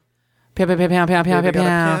Pew, pew, pew, pew, pew, pew, pew, Baby got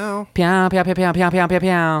a pew. Pew, pew, pew, pew, pew, pew, pew,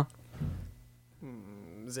 pew.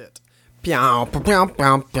 Zit. Pew, pew, pew,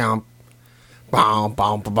 pew, pew. Bow,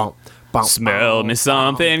 bow, bow, bow, bow, Smell me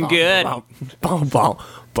something bow, good. bow, bow, bow,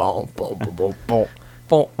 bow, bow, bow, bow,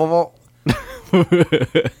 bow, bow, bow.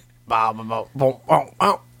 Bow, bow, bow, bow,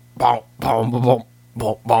 bow, bow, bow, bow,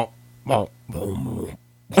 bow, bow, bow,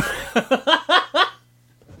 bow.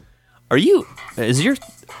 Are you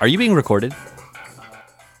being recorded?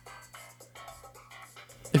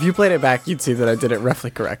 If you played it back, you'd see that I did it roughly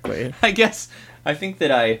correctly. I think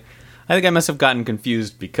I must have gotten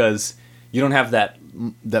confused because you don't have that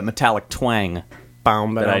metallic twang.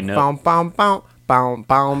 That I know.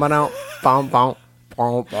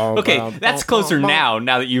 Okay, that's closer now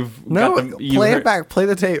that you've No, got them. play it back. Play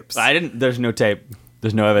the tapes. There's no tape.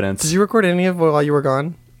 There's no evidence. Did you record any of it while you were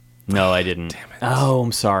gone? No, I didn't. Damn it. Oh,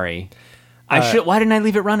 I'm sorry. Why didn't I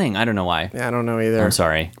leave it running? I don't know why. Yeah, I don't know either. I'm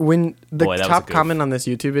sorry. When the Boy, that was a top goof. comment on this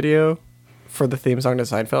YouTube video for the theme song to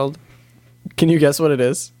Seinfeld, can you guess what it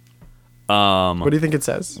is? What do you think it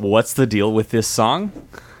says? What's the deal with this song?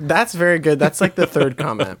 That's very good. That's like the third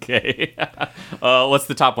comment. Okay. What's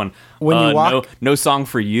the top one? When you walk- no song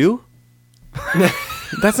for you?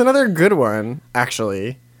 That's another good one,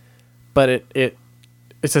 actually. But it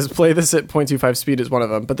says play this at 0.25 speed is one of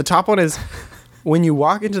them. But the top one is when you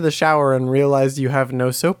walk into the shower and realize you have no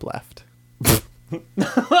soap left.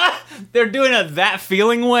 They're doing a That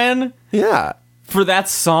Feeling When Yeah. for that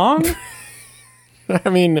song? I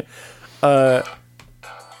mean, Oh,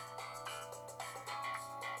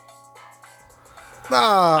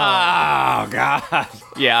 God.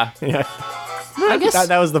 Yeah. yeah. I guess.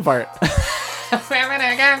 That was the part.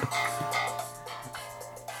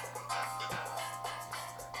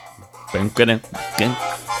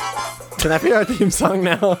 Can that be our theme song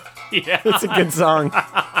now? Yeah. It's a good song.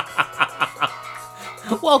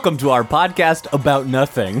 Welcome to our podcast about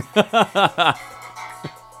nothing.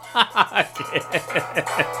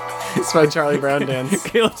 It's my Charlie Brown dance.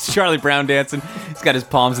 Caleb's Charlie Brown dancing. He's got his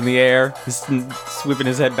palms in the air. He's sweeping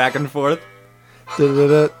his head back and forth.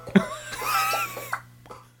 Da-da-da.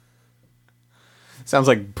 Sounds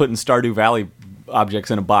like putting Stardew Valley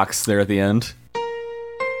objects in a box there at the end.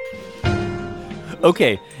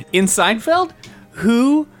 Okay, in Seinfeld,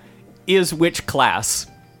 who is which class?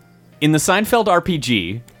 In the Seinfeld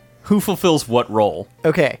RPG, who fulfills what role?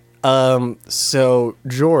 Okay. So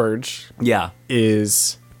George Yeah,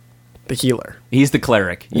 is the healer. he's the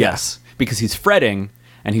cleric, yes, because he's fretting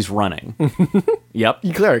and he's running. Yep,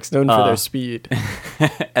 Clerics known for their speed.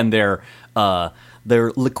 and their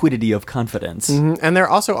liquidity of confidence. And they're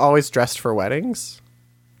also always dressed for weddings.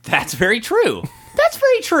 That's very true. That's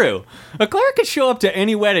very true. A cleric could show up to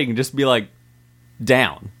any wedding and just be like,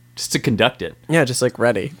 down, just to conduct it. Yeah, just like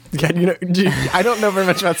ready. Yeah, I don't know very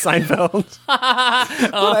much about Seinfeld.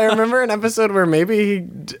 But I remember an episode where maybe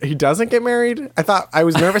he doesn't get married. I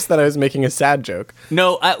was nervous that I was making a sad joke.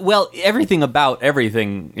 No, well, everything about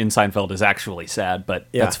everything in Seinfeld is actually sad, but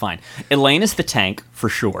Yeah. that's fine. Elaine is the tank, for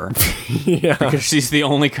sure, Yeah. because she's the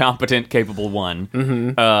only competent, capable one.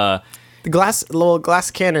 The little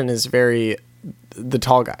glass cannon is very the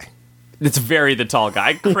tall guy. It's very the tall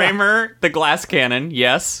guy. Kramer, the glass cannon,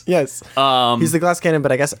 yes. Yes. He's the glass cannon,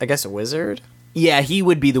 but I guess a wizard. Yeah, he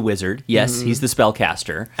would be the wizard. Yes, he's the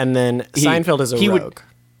spellcaster. And then Seinfeld is a rogue.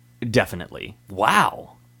 Definitely.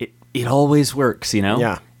 Wow. It always works, you know?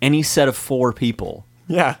 Yeah. Any set of 4 people,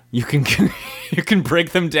 Yeah. you can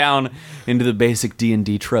break them down into the basic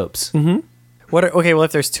D&D tropes.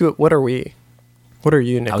 If there's 2, what are we? What are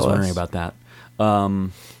you, I Nicholas? was wondering about that.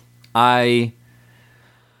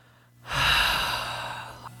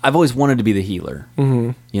 I've always wanted to be the healer,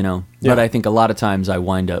 you know? Yeah. But I think a lot of times I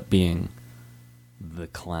wind up being the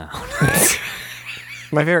clown.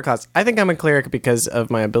 My favorite class. I think I'm a cleric because of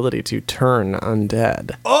my ability to turn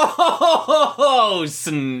undead. Oh,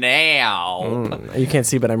 snap. You can't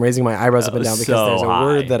see, but I'm raising my eyebrows up and down because so there's a high.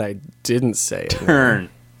 word that I didn't say. Turn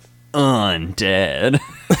undead.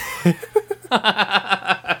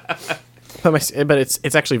 But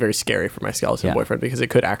it's actually very scary for my skeleton Yeah. boyfriend because it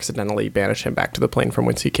could accidentally banish him back to the plane from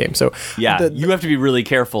whence he came. So Yeah, you have to be really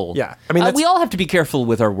careful. Yeah, I mean, we all have to be careful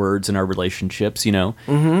with our words and our relationships, you know?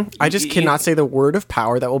 I just cannot say the word of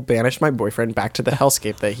power that will banish my boyfriend back to the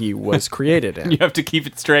hellscape that he was created in. You have to keep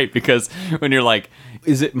it straight because when you're like,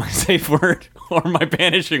 is it my safe word or my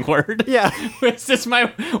banishing word? Yeah. Is this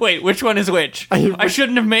my... Wait, which one is which? I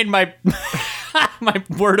shouldn't have made my my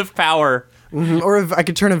word of power. Or if I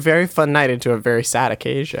could turn a very fun night into a very sad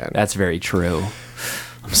occasion. That's very true.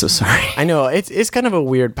 I'm so sorry. I know, it's kind of a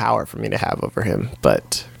weird power for me to have over him,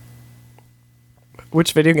 but...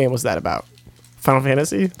 Which video game was that about? Final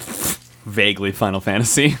Fantasy? vaguely Final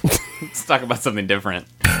Fantasy. Let's talk about something different.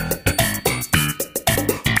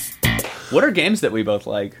 What are games that we both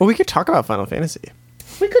like? Well, we could talk about Final Fantasy.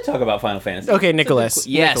 We could talk about Final Fantasy. Okay, Nicholas.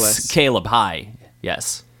 Yes, Nicholas. Caleb, hi.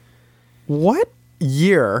 Yes. What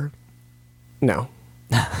year? No.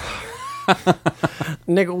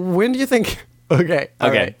 Nick, when do you think... Okay.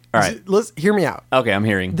 Okay, all right. Let's hear me out. Okay, I'm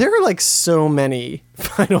hearing. There are like so many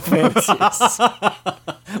Final Fantasies.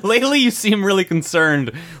 Lately, you seem really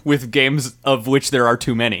concerned with games of which there are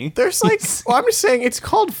too many. There's like... Well, I'm just saying it's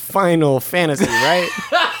called Final Fantasy, right?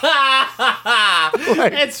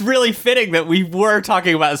 It's really fitting that we were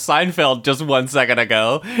talking about Seinfeld just 1 second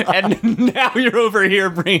ago, and now you're over here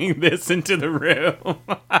bringing this into the room.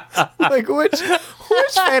 Like, which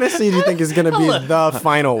fantasy do you think is going to be the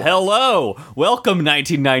final one? Hello, welcome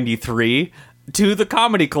 1993 to the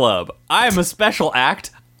Comedy Club. I am a special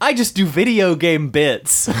act. I just do video game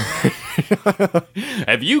bits.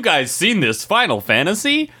 Have you guys seen this Final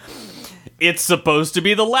Fantasy? It's supposed to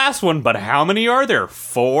be the last one, but how many are there?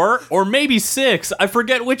 4 or maybe 6? I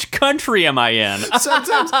forget which country am I in.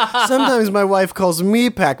 Sometimes my wife calls me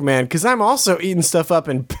Pac-Man because I'm also eating stuff up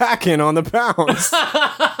and packing on the pounds.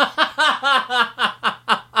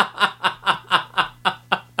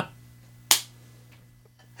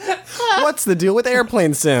 What's the deal with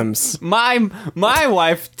airplane sims? My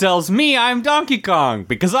wife tells me I'm Donkey Kong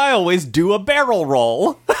because I always do a barrel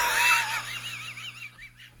roll.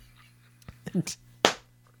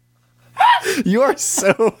 You are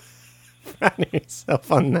so funny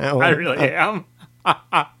yourself on that one. I really am.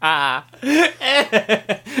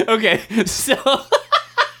 Okay, so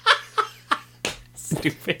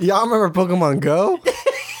stupid. Y'all remember Pokemon Go?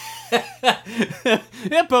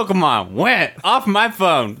 That Pokemon went off my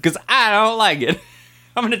phone because I don't like it.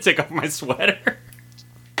 I'm gonna take off my sweater.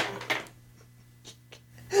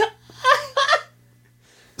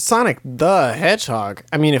 Sonic the Hedgehog.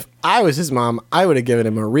 I mean, if I was his mom, I would have given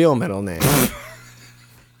him a real middle name.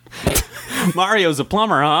 Mario's a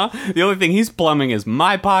plumber, huh? The only thing he's plumbing is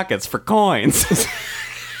my pockets for coins.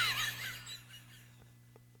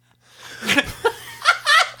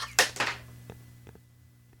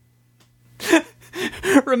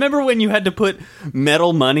 Remember when you had to put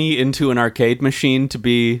metal money into an arcade machine to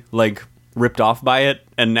be, like, ripped off by it,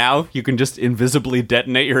 and now you can just invisibly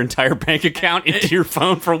detonate your entire bank account into your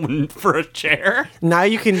phone for a chair? Now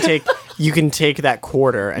you can take that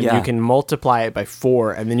quarter and Yeah. you can multiply it by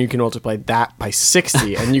 4, and then you can multiply that by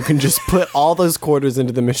 60, and you can just put all those quarters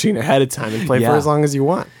into the machine ahead of time and play for Yeah. as long as you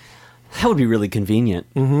want. That would be really convenient.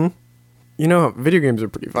 You know, video games are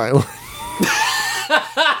pretty violent.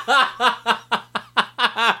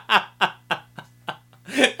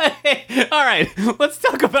 All right, let's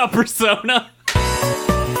talk about Persona.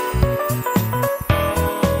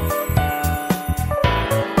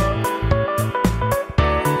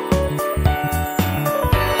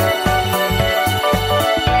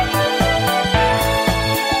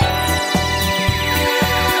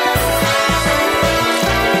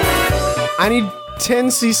 I need 10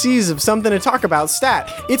 cc's of something to talk about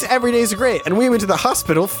stat. It's Every Day's Great, and we went to the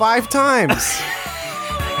hospital 5 times.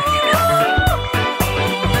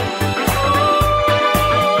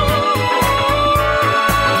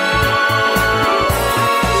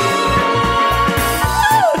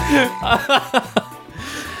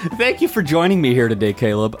 Thank you for joining me here today,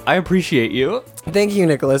 Caleb. I appreciate you. Thank you,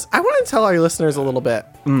 Nicholas. I want to tell our listeners a little bit.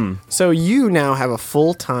 So you now have a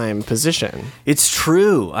full-time position. It's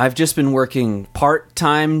true. I've just been working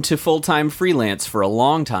part-time to full-time freelance for a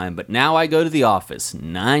long time, but now I go to the office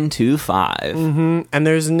 9 to 5. And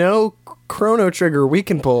there's no chrono trigger we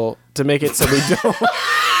can pull to make it so we don't.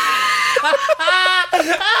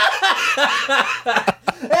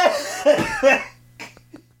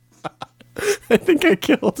 I think I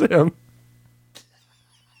killed him.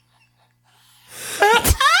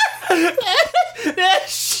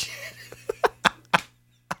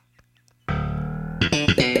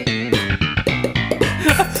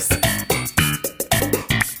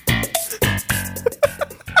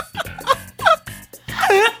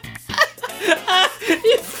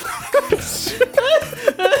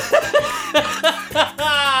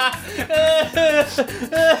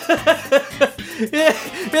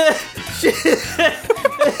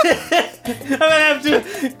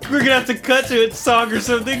 We're gonna have to cut to a song or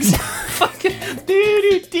something. Fucking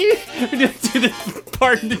do the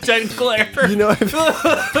part in the technical error. You know,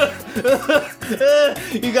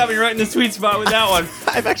 You got me right in the sweet spot with that one.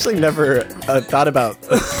 I've actually never thought about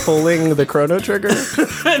pulling the chrono trigger.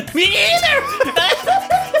 Me either.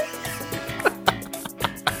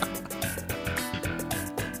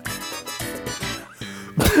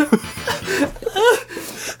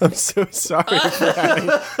 I'm so sorry for having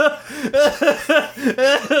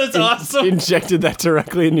That's awesome. injected that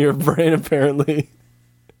directly into your brain, apparently.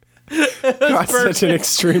 Got such an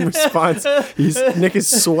extreme response. Nick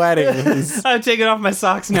is sweating. I'm taking off my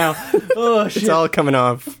socks now. Oh, shit. It's all coming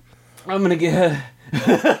off. I'm gonna get...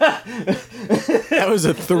 That was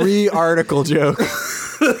a 3-article joke.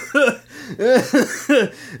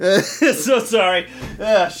 So sorry.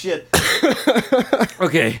 Ah, shit.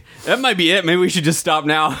 Okay, that might be it. Maybe we should just stop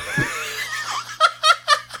now.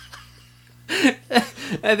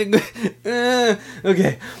 I think...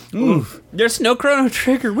 okay. There's no Chrono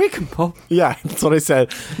Trigger we can pull. Yeah, that's what I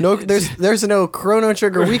said. No, there's no Chrono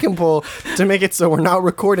Trigger we can pull to make it so we're not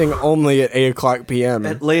recording only at 8:00 p.m.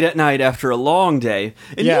 Late at night after a long day.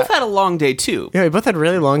 And Yeah. you've had a long day, too. Yeah, we both had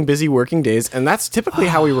really long, busy working days, and that's typically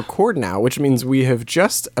how we record now, which means we have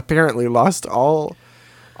just apparently lost all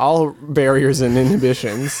barriers and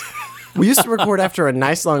inhibitions. We used to record after a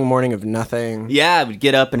nice long morning of nothing. Yeah, we'd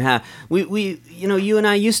get up and have... We you and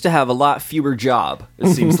I used to have a lot fewer job, it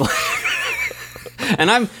seems like.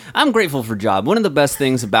 And I'm grateful for job. One of the best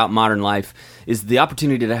things about modern life is the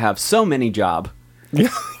opportunity to have so many job. Yeah.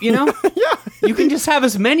 You know? Yeah. You can just have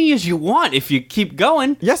as many as you want if you keep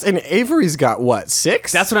going. Yes, and Avery's got, what,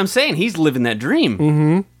 6? That's what I'm saying. He's living that dream.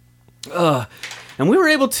 Mm-hmm. And we were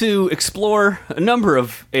able to explore a number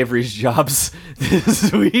of Avery's jobs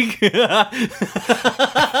this week. I'm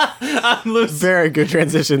losing. Very good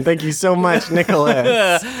transition. Thank you so much,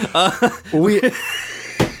 Nicholas.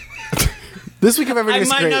 This week of I Everyday's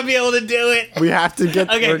might Great. not be able to do it. We have to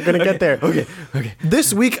get. Okay, We're gonna get there. Okay.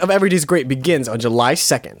 This week of Everyday's Great begins on July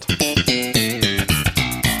 2nd.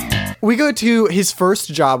 We go to his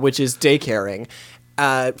first job, which is daycaring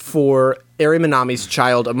for Eri Minami's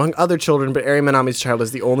child, among other children, but Eri Minami's child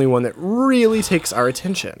is the only one that really takes our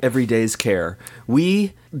attention. Every day's care.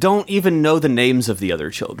 We don't even know the names of the other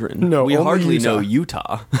children. No, we only hardly Utah. know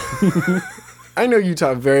Utah. I know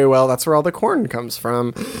Utah very well. That's where all the corn comes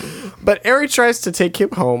from. But Eri tries to take him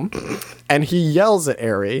home, and he yells at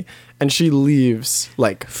Eri, and she leaves,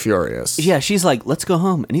 like, furious. Yeah, she's like, let's go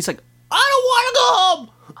home. And he's like, I don't want to go home.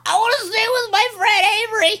 I want to stay with my friend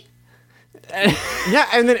Avery. Yeah,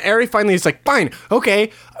 and then Eri finally is like, fine,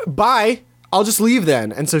 okay, bye. I'll just leave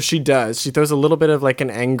then. And so she does. She throws a little bit of like an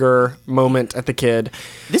anger moment at the kid.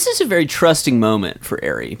 This is a very trusting moment for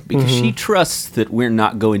Eri because she trusts that we're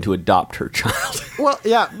not going to adopt her child. Well,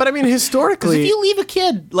 yeah, but I mean, Because historically, if you leave a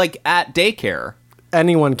kid like at daycare,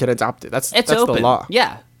 anyone can adopt it. it's that's open. the law.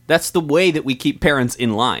 Yeah. That's the way that we keep parents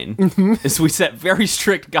in line. Is we set very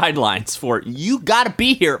strict guidelines for you got to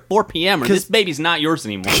be here at 4 p.m. or this baby's not yours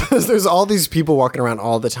anymore. Because there's all these people walking around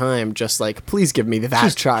all the time, just like, please give me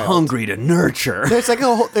that child. Hungry to nurture. There's like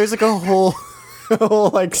a whole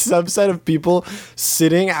like subset of people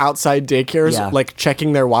sitting outside daycares, Yeah. like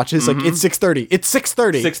checking their watches. Like it's 6:30. It's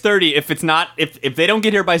 6:30. 6:30. If it's not, if they don't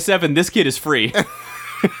get here by 7, this kid is free.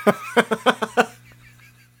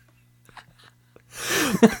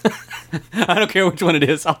 I don't care which one it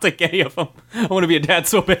is. I'll take any of them. I want to be a dad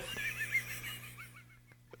so bad.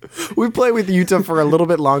 We play with Yuta for a little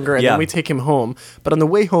bit longer, and Yeah. then we take him home. But on the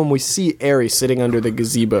way home, we see Eri sitting under the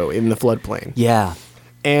gazebo in the floodplain. Yeah.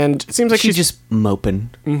 And it seems like She's just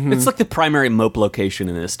moping. It's like the primary mope location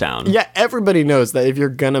in this town. Yeah, everybody knows that if you're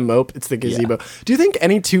gonna mope, it's the gazebo. Do you think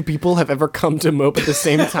any two people have ever come to mope at the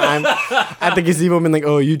same time at the gazebo and been like,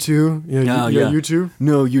 oh, you too? Yeah, you too?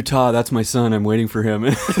 No, Utah, that's my son. I'm waiting for him.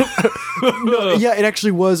 Yeah, it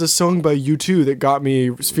actually was a song by U2 that got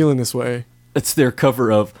me feeling this way. It's their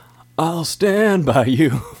cover of I'll Stand By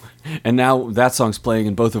You. And now that song's playing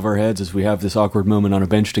in both of our heads as we have this awkward moment on a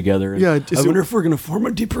bench together. And Yeah, I wonder if we're going to form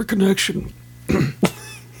a deeper connection.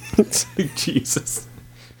 Jesus.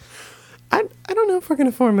 I don't know if we're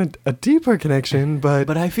gonna form a deeper connection, but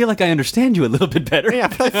But I feel like I understand you a little bit better. yeah.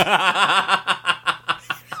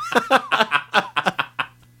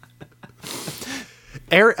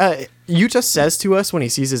 Yuta says to us when he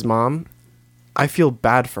sees his mom, I feel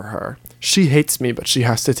bad for her. She hates me, but she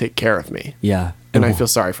has to take care of me. Yeah. And I feel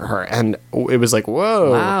sorry for her. And it was like,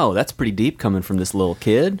 whoa. Wow, that's pretty deep coming from this little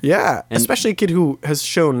kid. Yeah. And- especially a kid who has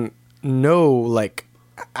shown no, like,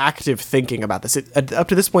 active thinking about this. Up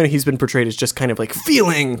to this point, he's been portrayed as just kind of like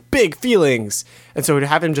feeling big feelings. And so to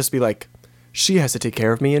have him just be like, she has to take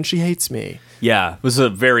care of me and she hates me. Yeah, it was a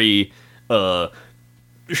very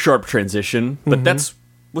sharp transition, but that's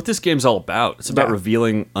what this game's all about. It's about Yeah.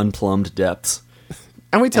 revealing unplumbed depths.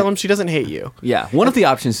 And we tell him she doesn't hate you. Yeah, one of the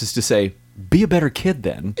options is to say, be a better kid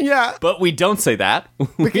then. Yeah. But we don't say that.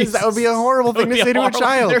 Because that would be a horrible thing to say to a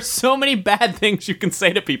child. There's so many bad things you can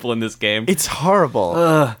say to people in this game. It's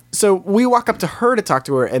horrible. So we walk up to her to talk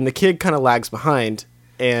to her, and the kid kind of lags behind.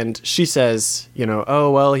 and she says,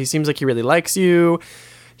 oh, well, he seems like he really likes you.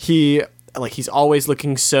 He's always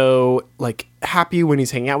looking so happy when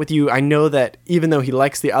he's hanging out with you. I know that even though he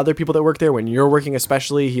likes the other people that work there, when you're working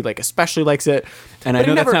especially, he especially likes it. And I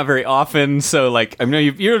know that's not very often. So I know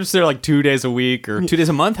you're just there 2 days a week or 2 days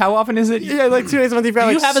a month. How often is it? Yeah, 2 days a month.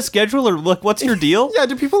 Do you have a schedule or what's your deal? Yeah,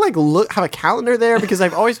 do people have a calendar there? Because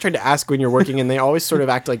I've always tried to ask when you're working, and they always sort of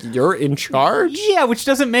act like you're in charge. Yeah, which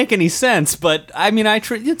doesn't make any sense. But I mean,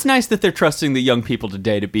 it's nice that they're trusting the young people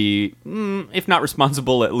today to be, if not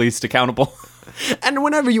responsible, at least accountable. And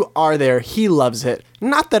whenever you are there, he loves it.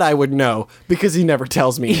 Not that I would know, because he never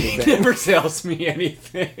tells me anything. He never tells me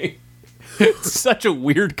anything. It's such a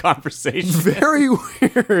weird conversation. Very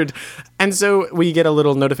weird. And so we get a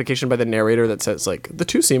little notification by the narrator that says, the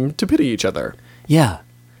two seem to pity each other. Yeah.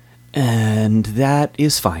 And that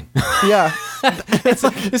is fine. Yeah.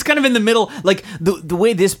 It's kind of in the middle. The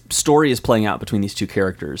way this story is playing out between these two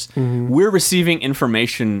characters, we're receiving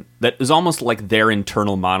information that is almost like their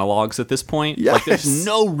internal monologues at this point. Yes. There's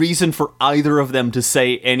no reason for either of them to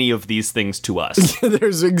say any of these things to us.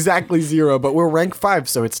 There's exactly 0, but we're rank 5,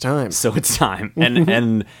 so it's time.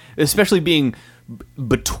 And especially being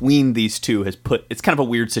between these two it's kind of a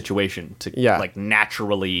weird situation to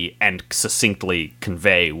naturally and succinctly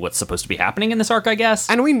convey what's supposed to be happening in this arc, I guess.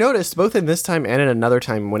 And we noticed both in this time and in another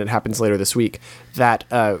time when it happens later this week that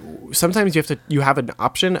sometimes you have an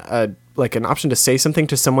option, an option to say something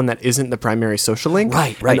to someone that isn't the primary social link.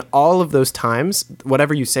 Right. And all of those times,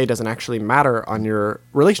 whatever you say doesn't actually matter on your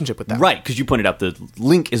relationship with them. Right, because you pointed out the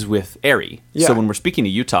link is with Eri. Yeah. So when we're speaking to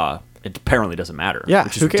Utah, it apparently doesn't matter. Yeah,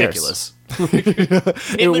 which is who cares? ridiculous.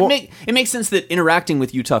 It makes sense that interacting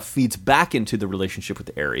with Utah feeds back into the relationship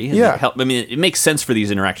with Eri. Yeah. It makes sense for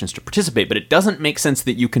these interactions to participate, but it doesn't make sense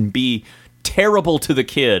that you can be terrible to the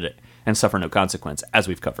kid and suffer no consequence, as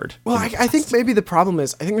we've covered. Well, I think maybe the problem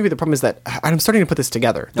is that, and I'm starting to put this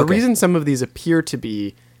together. The reason some of these appear to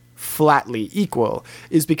be flatly equal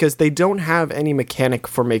is because they don't have any mechanic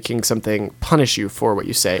for making something punish you for what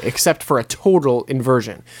you say, except for a total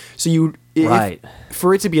inversion. So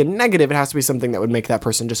for it to be a negative, it has to be something that would make that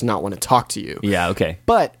person just not want to talk to you. Yeah, okay.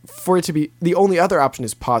 But for it to be, the only other option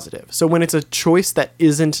is positive. So when it's a choice that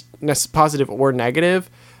isn't positive or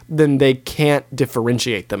negative, then they can't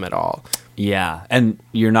differentiate them at all. Yeah, and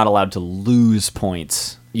you're not allowed to lose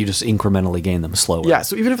points. You just incrementally gain them slower. Yeah,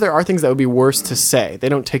 so even if there are things that would be worse to say, they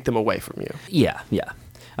don't take them away from you. Yeah.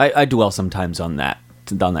 I dwell sometimes on that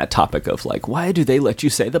topic of why do they let you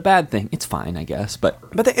say the bad thing? It's fine, I guess, but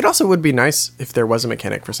it also would be nice if there was a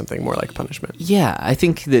mechanic for something more like punishment. Yeah, I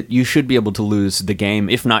think that you should be able to lose the game,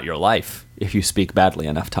 if not your life, if you speak badly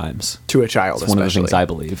enough times. To a child, it's one of the things I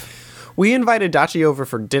believe. We invited Dachi over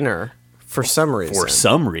for dinner for some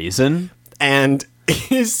reason. And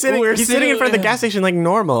he's sitting in front of the gas station like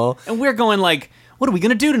normal. And we're going what are we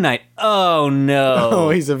going to do tonight? Oh, no. Oh,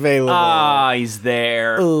 he's available. Ah, he's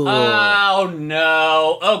there. Ooh. Oh,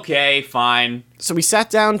 no. Okay, fine. So we sat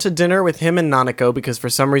down to dinner with him and Nanako because for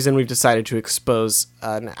some reason we've decided to expose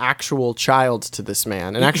an actual child to this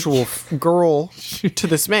man, an actual girl to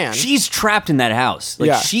this man. She's trapped in that house.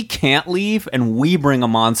 She can't leave, and we bring a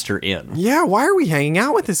monster in. Yeah, why are we hanging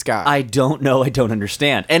out with this guy? I don't know. I don't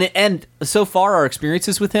understand. And so far, our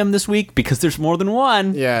experiences with him this week, because there's more than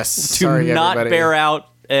one. Yes. Do not bear out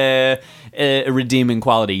a redeeming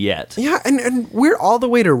quality yet. Yeah, and we're all the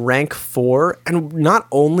way to rank 4, and not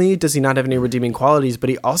only does he not have any redeeming qualities, but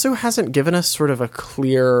he also hasn't given us sort of a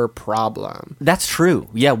clear problem. That's true.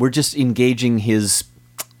 Yeah, we're just engaging his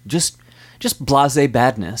just blasé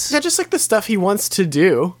badness. Yeah, just the stuff he wants to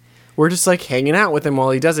do. We're just hanging out with him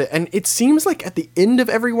while he does it. And it seems like at the end of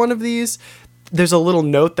every one of these, there's a little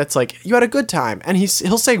note that's you had a good time. And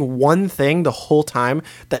he'll say one thing the whole time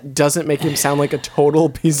that doesn't make him sound like a total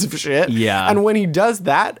piece of shit. Yeah. And when he does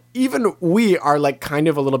that, even we are kind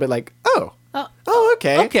of a little bit oh,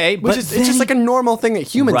 okay. Okay. Which is, it's just a normal thing that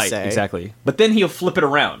humans say. Right, exactly. But then he'll flip it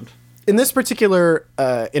around. In this particular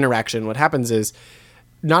interaction, what happens is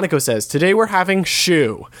Nanako says, "Today we're having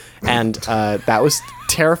shu." And that was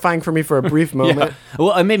terrifying for me for a brief moment. Yeah.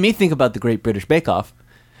 Well, it made me think about the Great British Bake Off.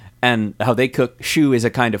 And how they cook shu is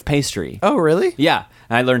a kind of pastry. Oh, really? Yeah.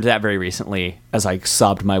 And I learned that very recently as I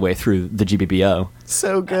sobbed my way through the GBBO.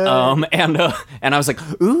 So good. And I was like,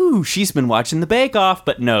 ooh, she's been watching the Bake Off.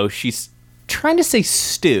 But no, she's trying to say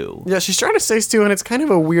stew. Yeah, she's trying to say stew, and it's kind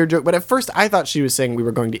of a weird joke. But at first, I thought she was saying we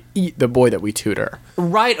were going to eat the boy that we tutor.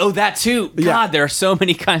 Right. Oh, that too. God, there are so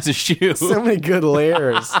many kinds of shu. So many good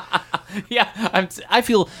layers. Yeah, I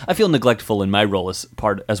feel neglectful in my role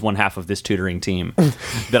as one half of this tutoring team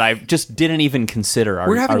that I just didn't even consider our,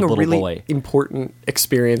 We're having our a little really boy. important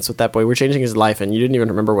experience with that boy. We're changing his life, and you didn't even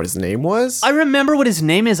remember what his name was. I remember what his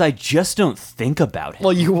name is. I just don't think about him.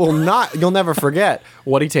 Well, you will not. You'll never forget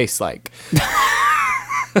what he tastes like.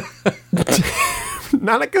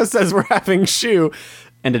 Nanako says we're having shoe.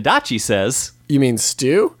 And Adachi says, You mean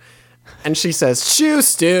stew? And she says, shoe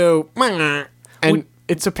stew. And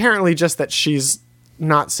it's apparently just that she's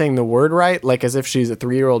not saying the word right, like as if she's a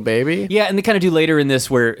 3-year-old baby. yeah, and they kind of do later in this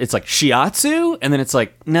where it's like shiatsu, and then it's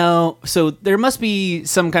like, no. So there must be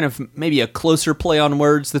some kind of maybe a closer play on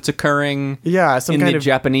words that's occurring Yeah, some in kind the of.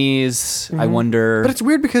 Japanese, I wonder. But it's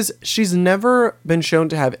weird because she's never been shown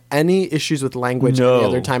to have any issues with language No. any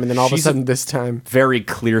other time, and then all of a She's sudden this time. Very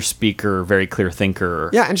clear speaker, very clear thinker.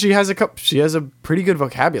 Yeah, and she has a pretty good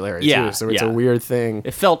vocabulary Yeah, too, so it's yeah. a weird thing.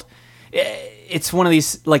 It felt, it's one of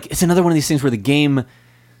these, like, it's another one of these things where the game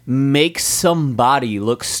makes somebody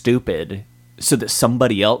look stupid so that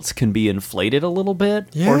somebody else can be inflated a little bit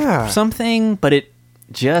Yeah. or something, but it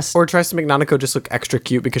just... Or tries to make Nanako just look extra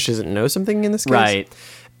cute because she doesn't know something in this case. Right.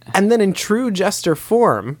 And then in true jester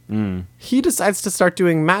form, he decides to start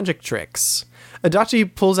doing magic tricks.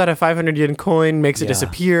 Adachi pulls out a 500 yen coin, makes it Yeah.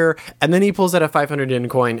 disappear, and then he pulls out a 500 yen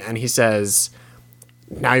coin and he says,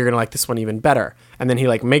 now you're going to like this one even better. And then he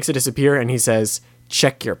like makes it disappear and he says,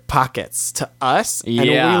 check your pockets to us. And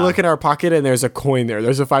Yeah. we look at our pocket and there's a coin there.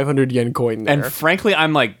 There's a 500 yen coin there. And frankly,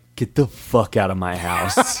 I'm like, get the fuck out of my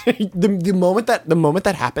house. the moment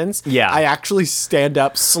that happens, Yeah. I actually stand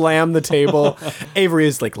up, slam the table. Avery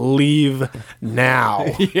is like, leave now.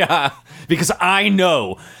 Yeah, because I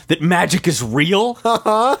know that magic is real.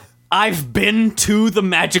 Uh-huh. I've been to the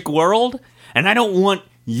magic world, and I don't want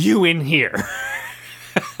you in here.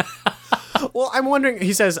 Well, I'm wondering,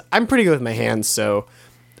 he says, I'm pretty good with my hands, so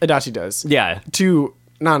Adachi does. Yeah. To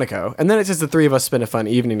Nanako. And then it says the three of us spend a fun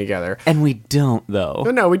evening together. And we don't, though.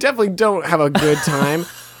 No, we definitely don't have a good time.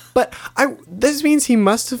 But this means he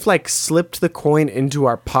must have like slipped the coin into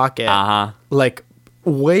our pocket. Uh-huh. Like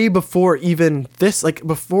way before even this, like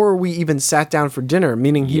before we even sat down for dinner,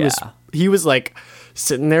 meaning he was like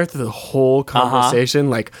sitting there through the whole conversation,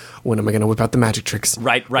 like, when am I going to whip out the magic tricks?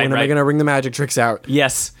 Right. When am I going to bring the magic tricks out?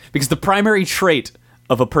 Yes, because the primary trait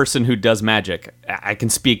of a person who does magic, I can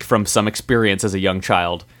speak from some experience as a young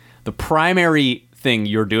child, the primary thing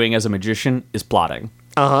you're doing as a magician is plotting.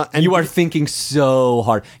 And You are thinking so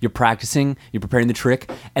hard. You're practicing, you're preparing the trick,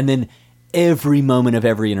 and then every moment of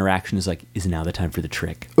every interaction is like, is now the time for the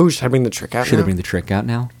trick? Ooh, should I bring the trick out Should I now? bring the trick out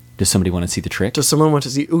now? Does somebody want to see the trick? Does someone want to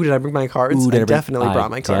see? Ooh, did I bring my cards? Ooh, I definitely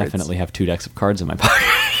brought my I cards. definitely have 2 decks of cards in my pocket.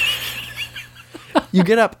 You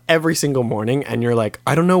get up every single morning and you're like,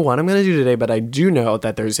 I don't know what I'm going to do today, but I do know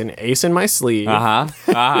that there's an ace in my sleeve.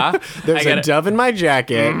 There's a dove in my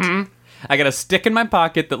jacket. I got a stick in my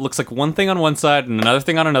pocket that looks like one thing on one side and another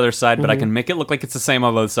thing on another side, but I Mm-hmm. can make it look like it's the same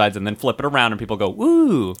on both sides and then flip it around and people go,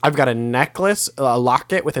 woo. I've got a necklace, a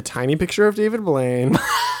locket with a tiny picture of David Blaine.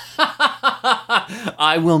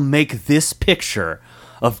 I will make this picture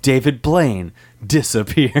of David Blaine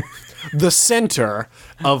disappear. The center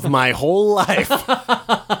of my whole life.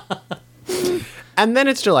 And then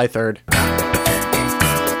it's July 3rd.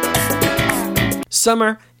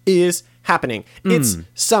 Summer is happening. It's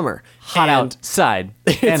summer. Hot and outside.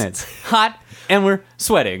 And it's hot and we're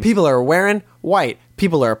sweating. people are wearing white.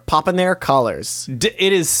 People are popping their collars.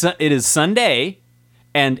 It is Sunday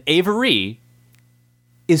and Avery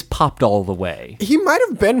is popped all the way. He might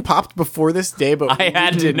have been popped before this day, but I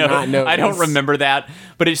had we to did know. not notice. I don't remember that,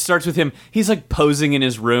 but it starts with him. He's like posing in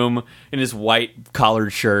his room in his white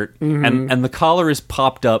collared shirt, and the collar is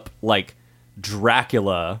popped up like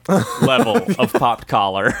Dracula level of popped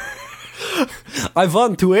collar. I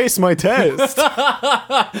want to ace my test.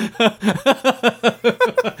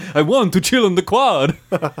 I want to chill in the quad.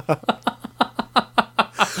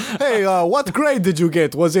 Hey, what grade did you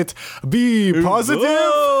get? Was it B positive?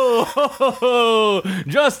 Oh,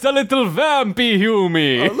 just a little vampy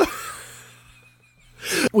humie.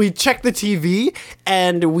 We checked the TV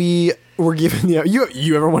and we were given the.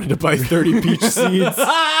 You ever wanted to buy 30 peach seeds?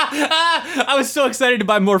 I was so excited to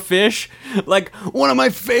buy more fish. Like, one of my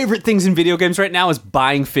favorite things in video games right now is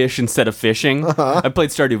buying fish instead of fishing. I played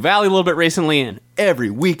Stardew Valley a little bit recently, and every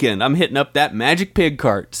weekend I'm hitting up that Magic Pig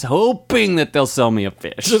cart, hoping that they'll sell me a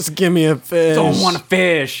fish. Just give me a fish. Don't want a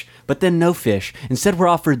fish. But then no fish. Instead, we're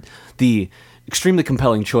offered the extremely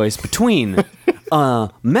compelling choice between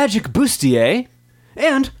Magic Bustier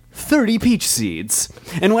and 30 peach seeds.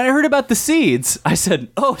 And when I heard about the seeds, I said,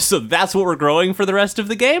 oh, so that's what we're growing for the rest of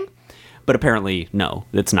the game? But apparently, no,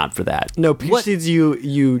 it's not for that. No, peach seeds,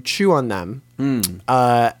 you chew on them,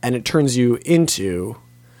 and it turns you into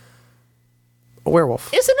a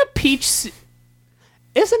werewolf. Isn't a peach...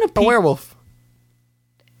 A werewolf.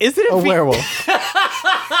 Is it A werewolf.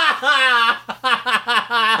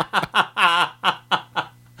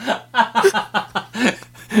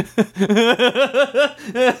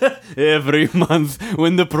 Every month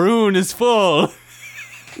when the prune is full.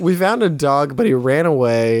 We found a dog, but he ran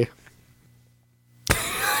away.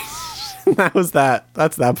 That was that.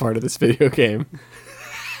 That's that part of this video game.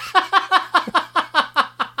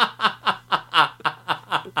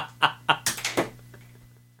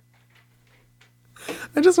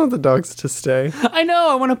 I just want the dogs to stay. I know.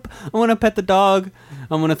 I want to pet the dog.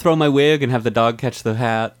 I want to throw my wig and have the dog catch the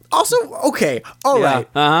hat. Also, okay, all right.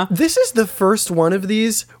 Uh-huh. This is the first one of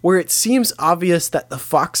these where it seems obvious that the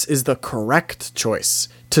fox is the correct choice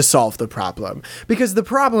to solve the problem. Because the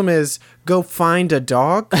problem is, go find a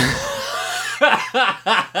dog.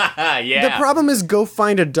 Yeah. The problem is go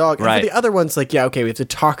find a dog. And Right. for the other ones, like, yeah, okay, we have to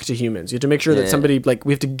talk to humans. You have to make sure that somebody, like,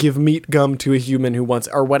 we have to give meat gum to a human who wants,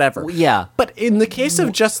 or whatever. Yeah. But in the case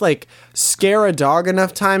of just, like, scare a dog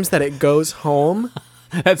enough times that it goes home,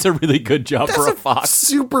 That's a really good job that's for a fox.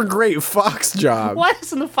 super great fox job. Why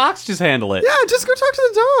doesn't the fox just handle it? Yeah, just go talk to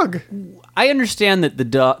the dog. I understand that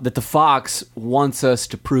the fox wants us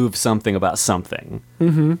to prove something about something.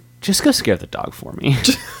 Mm-hmm. Just go scare the dog for me.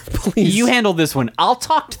 Please. You handle this one. I'll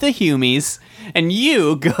talk to the humies, and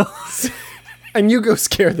you go And you go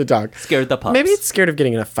scare the dog. scare the pups. Maybe it's scared of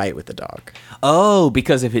getting in a fight with the dog. Oh,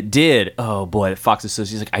 because if it did, oh boy, the fox is so.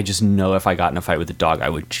 She's like, I just know if I got in a fight with the dog, I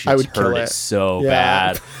would just would kill hurt it. it so Yeah.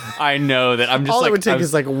 bad. I know that. I'm just All like, it would take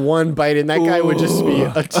is like one bite, and that guy would just be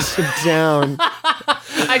down.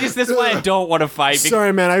 This is why I don't want to fight.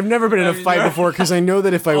 Sorry, man. I've never been in a fight before because I know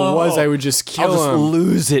that if I was, I would just I'll kill just him.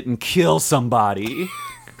 lose it and kill somebody.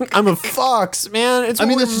 I'm a fox, man. It's I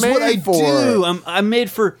mean, what this is we're what I made for. do. I'm made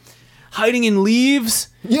for hiding in leaves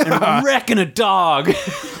and wrecking a dog.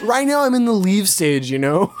 Right now, I'm in the leave stage. You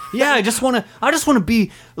know. Yeah, I just want to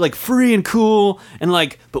be like free and cool and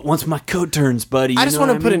like. But once my coat turns, buddy, I just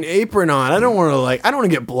want to put an apron on. I don't want to I don't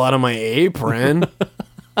want to get blood on my apron.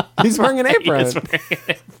 He's wearing an apron.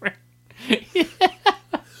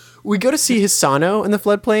 We go to see Hisano in the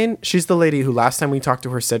floodplain. She's the lady who last time we talked to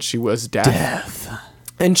her said she was deaf.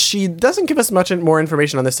 And she doesn't give us much more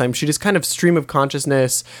information on this time. She just kind of stream of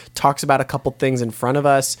consciousness, talks about a couple things in front of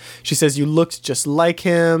us. She says you looked just like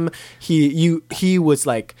him. He was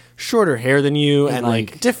like shorter hair than you and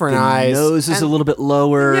like different eyes. Nose is and, a little bit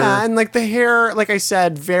lower. Yeah, and like the hair, like I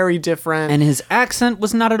said, very different. And his accent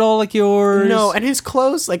was not at all like yours. No, and his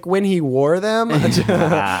clothes, like when he wore them,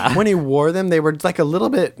 they were like a little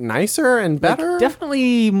bit nicer and better.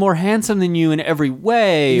 Definitely more handsome than you in every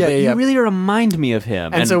way. Yeah, but yeah, you yeah. really remind me of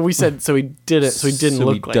him. And so we said, so he didn't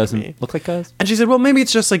look like doesn't me. look like us. And she said, well, maybe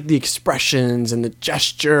it's just like the expressions and the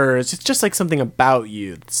gestures. It's just like something about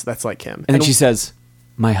you that's like him. And then she says,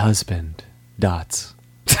 "My husband." Dots.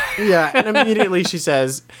 Yeah, and immediately she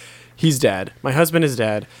says, he's dead. My husband is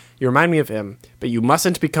dead. You remind me of him, but you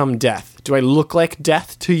mustn't become death. Do I look like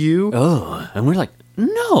death to you? Oh, and we're like,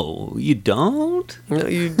 no, you don't. No,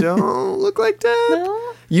 you don't look like death.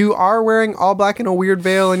 No. You are wearing all black and a weird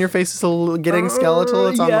veil, and your face is a little getting skeletal.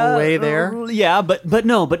 It's on the way there. Yeah, but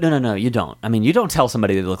no, you don't. I mean, you don't tell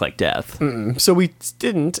somebody they look like death. So we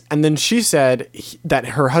didn't, and then she said that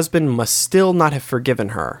her husband must still not have forgiven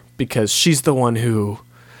her because she's the one who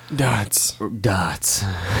dots.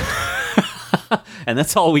 And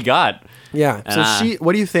that's all we got. Yeah. So And,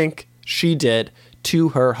 what do you think she did to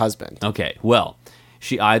her husband? Okay, well,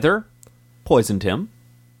 she either poisoned him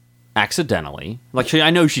accidentally. Like, I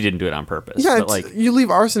know she didn't do it on purpose. Yeah, but like, you leave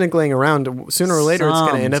arsenic laying around, sooner or later it's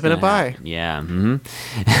going to end up in a something's pie. gonna happen. Yeah.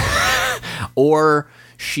 Mm-hmm. Or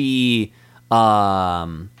she,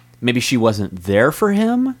 maybe she wasn't there for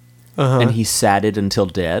him, and he sat it until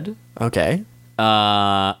dead. Okay.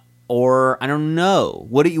 Or I don't know.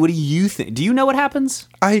 What do you think? Do you know what happens?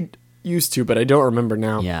 I used to, but I don't remember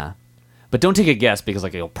now. Yeah. But don't take a guess because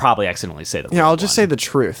like you'll probably accidentally say the Yeah, wrong I'll just one. say the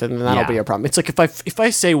truth, and then that'll Yeah. be a problem. It's like if I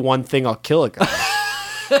say one thing, I'll kill a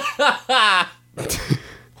guy.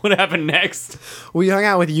 What happened next? We hung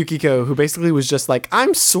out with Yukiko, who basically was just like,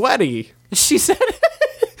 I'm sweaty. She said,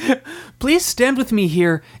 "Please stand with me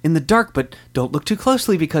here in the dark, but don't look too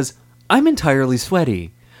closely because I'm entirely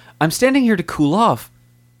sweaty. I'm standing here to cool off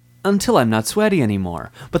until I'm not sweaty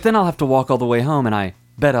anymore. But then I'll have to walk all the way home, and I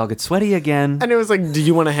bet I'll get sweaty again." And it was like, do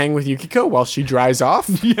you want to hang with Yukiko while she dries off?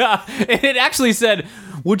 Yeah, and it actually said,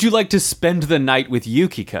 "Would you like to spend the night with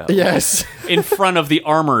Yukiko?" Yes. In front of the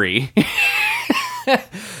armory.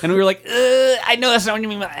 And we were like, I know that's not what you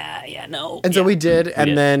mean, but yeah, no. And so we did, and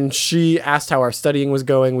did. then she asked how our studying was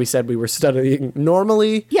going. We said we were studying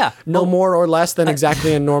normally. Yeah. No more or less than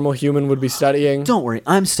exactly a normal human would be studying. Don't worry,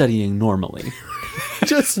 I'm studying normally.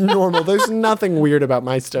 Just normal. There's nothing weird about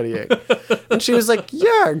my studying. And she was like,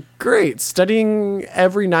 yeah, great. Studying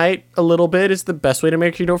every night a little bit is the best way to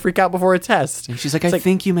make sure you don't freak out before a test. And she's like, I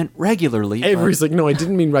think you meant regularly. Avery's like, no, I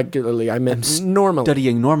didn't mean regularly. I meant normally.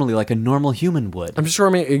 Studying normally like a normal human would. I'm sure I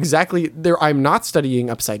mean exactly there. I'm not studying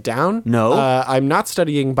upside down. No. I'm not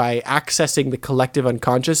studying by accessing the collective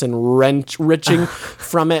unconscious and enriching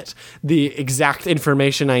from it the exact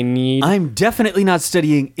information I need. I'm definitely not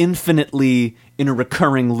studying infinitely in a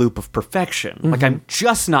recurring loop of perfection. Like, I'm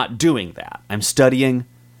just not doing that. I'm studying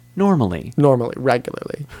normally. Normally,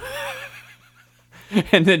 regularly.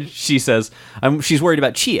 And then she says, she's worried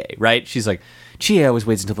about Chie, right? She's like, Chie always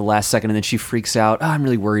waits until the last second, and then she freaks out. Oh, I'm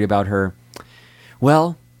really worried about her.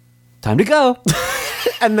 Well, time to go.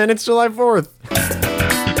 And then it's July 4th.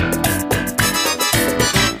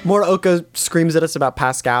 Morooka screams at us about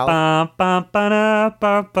Pascal. Oh,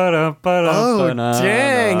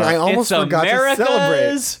 dang. I almost It's forgot to celebrate.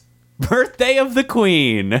 America's birthday of the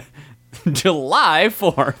Queen. July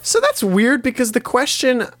 4th. So that's weird because the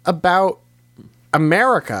question about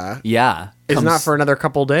America Yeah. is not for another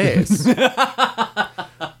couple days.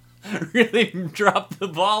 Really dropped the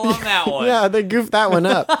ball on that one. Yeah, they goofed that one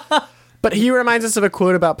up. But he reminds us of a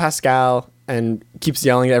quote about Pascal and keeps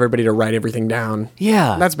yelling at everybody to write everything down.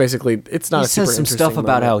 Yeah. That's basically, it's not He a super says some interesting stuff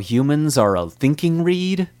about how moment. humans are a thinking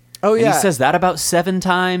reed. Oh, And yeah. he says that about 7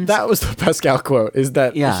 times. That was the Pascal quote, is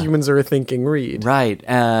that Yeah. humans are a thinking reed. Right.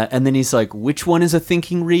 And then he's like, which one is a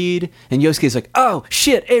thinking reed? And Yosuke's like, oh,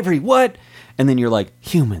 shit, Avery, what? And then you're like,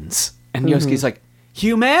 humans. And Yosuke's like,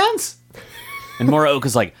 humans? And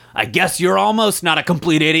Morooka's like, I guess you're almost not a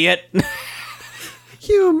complete idiot.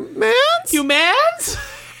 Humans? Humans?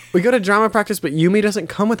 We go to drama practice, but Yumi doesn't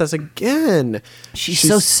come with us again. She's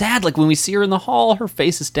so sad. Like, when we see her in the hall, her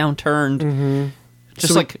face is downturned.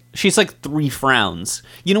 Just So like, she's like 3 frowns.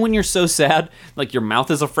 You know when you're so sad, like your mouth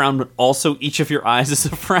is a frown, but also each of your eyes is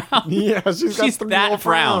a frown? Yeah, she's got She's 3 that little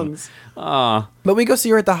frown. frowns. But we go see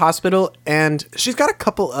her at the hospital, and she's got a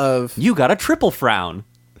couple of... You got a triple frown.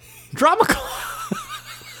 Drama club.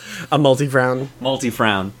 A multi-frown.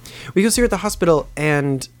 Multi-frown. We go see her at the hospital,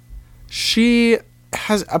 and she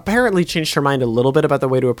has apparently changed her mind a little bit about the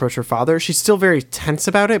way to approach her father. She's still very tense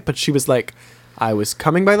about it, but she was like, I was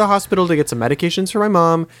coming by the hospital to get some medications for my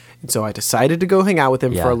mom, and so I decided to go hang out with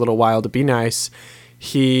him Yeah. for a little while to be nice.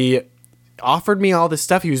 He offered me all this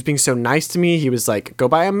stuff. He was being so nice to me. He was like, go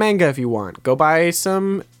buy a manga if you want. Go buy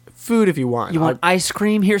some food if you want. You want ice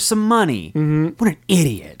cream? Here's some money. What an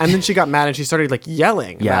idiot. And then she got mad and she started like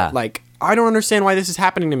yelling. Yeah. About, like, I don't understand why this is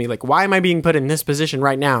happening to me. Like, why am I being put in this position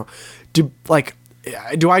right now? Do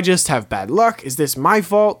I just have bad luck? Is this my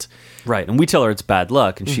fault? Right. And we tell her it's bad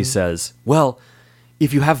luck. And she says, well,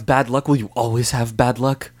 if you have bad luck, will you always have bad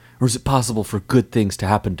luck? Or is it possible for good things to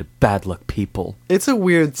happen to bad luck people? It's a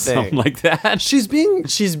weird thing. Something like that. She's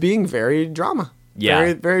being very drama. Yeah.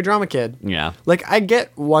 Very, very drama kid. Yeah. Like, I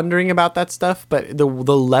get wondering about that stuff, but the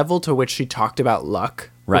level to which she talked about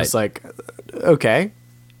luck Right. was like, okay.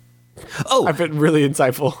 Oh, I've been really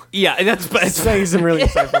insightful. yeah. That's Saying some really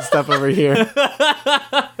insightful stuff over here.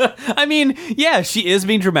 I mean, yeah, she is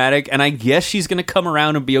being dramatic, and I guess she's going to come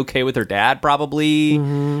around and be okay with her dad, probably,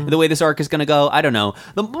 the way this arc is going to go. I don't know.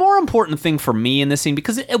 The more important thing for me in this scene,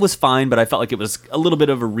 because it was fine, but I felt like it was a little bit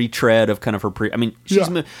of a retread of kind of her I mean,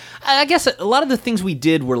 Yeah. I guess a lot of the things we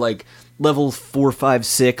did were like level 4, 5,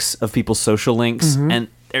 6 of people's social links, and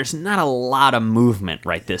there's not a lot of movement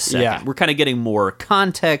right this second. Yeah. We're kind of getting more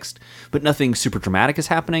context, but nothing super dramatic is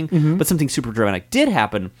happening. But something super dramatic did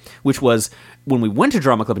happen, which was when we went to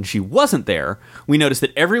drama club and she wasn't there, we noticed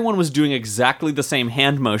that everyone was doing exactly the same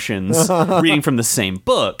hand motions, reading from the same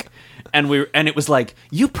book. And it was like,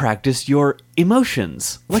 you practiced your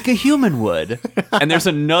emotions like a human would. And there's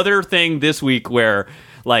another thing this week where,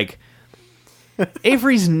 like,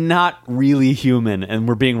 Avery's not really human, and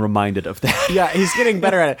we're being reminded of that. Yeah, he's getting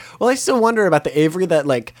better at it. Well, I still wonder about the Avery that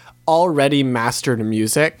like already mastered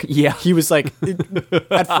music. Yeah. He was like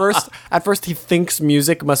at first he thinks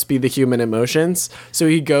music must be the human emotions. So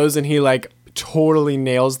he goes and he like totally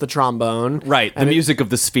nails the trombone. Right, the And music of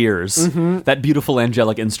the spheres. That beautiful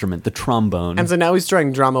angelic instrument, the trombone. and so now he's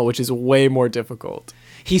trying drama, which is way more difficult.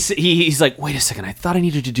 He's like, wait a second, I thought I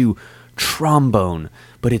needed to do trombone,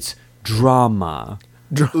 but it's drama.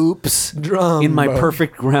 Oops. Drama. In my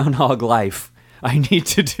perfect groundhog life, I need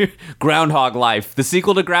to do Groundhog Life, the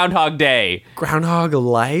sequel to Groundhog Day. Groundhog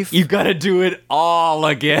Life? You gotta do it all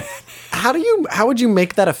again. How would you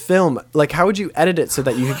make that a film? Like, how would you edit it so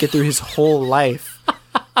that you could get through his whole life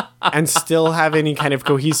and still have any kind of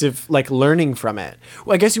cohesive, like, learning from it?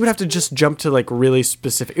 Well, I guess you would have to just jump to, like, really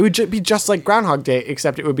specific. It would be just like Groundhog Day,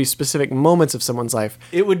 except it would be specific moments of someone's life.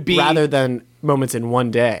 It would be... rather than moments in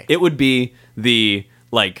one day. It would be the,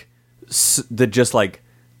 like, the just, like,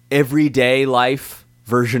 everyday life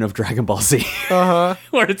version of Dragon Ball Z. Uh-huh.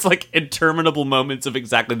 Where it's, like, interminable moments of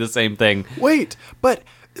exactly the same thing. Wait, but...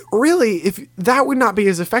 really, if that would not be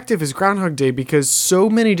as effective as Groundhog Day, because so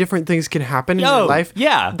many different things can happen in your life,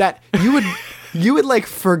 that you would like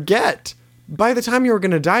forget. By the time you were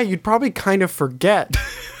gonna die, you'd probably kind of forget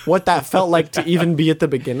what that felt like to even be at the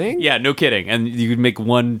beginning. Yeah, no kidding. And you could make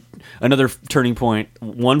another turning point,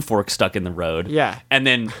 one fork stuck in the road. Yeah, and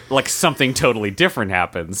then like something totally different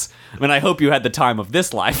happens. I mean, I hope you had the time of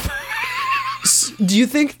this life. Do you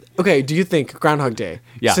think Groundhog Day?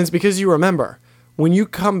 Yeah. Because you remember. When you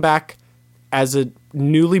come back as a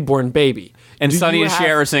newly born baby. And Sonny and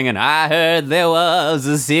Cher are singing, I heard there was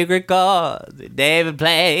a secret chord that David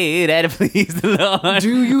played and it pleased the Lord.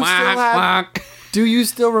 Do you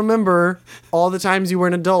still remember all the times you were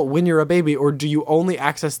an adult when you're a baby, or do you only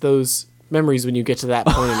access those memories when you get to that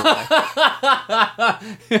point in your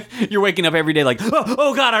life? You're waking up every day like,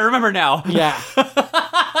 oh God, I remember now. Yeah.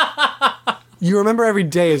 You remember every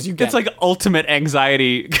day as you get. It's like ultimate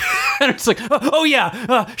anxiety. And it's like, oh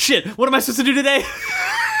yeah, shit, what am I supposed to do today?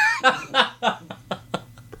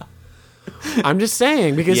 I'm just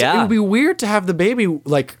saying, because it would be weird to have the baby,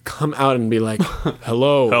 like, come out and be like,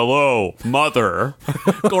 hello. Hello, mother.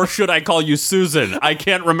 Or should I call you Susan? I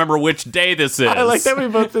can't remember which day this is. I like that we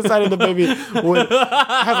both decided the baby would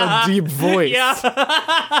have a deep voice.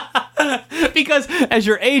 Yeah. Because as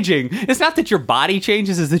you're aging, it's not that your body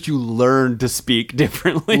changes, it's that you learn to speak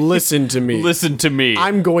differently. Listen to me. Listen to me.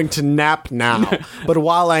 I'm going to nap now, but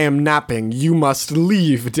while I am napping, you must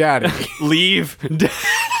leave, Daddy. Leave?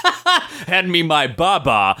 Hand me my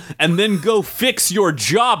baba, and then go fix your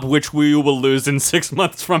job, which we will lose in 6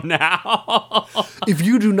 months from now. If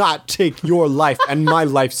you do not take your life and my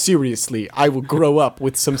life seriously, I will grow up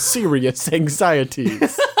with some serious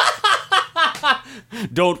anxieties.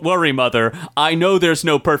 Don't worry, Mother. I know there's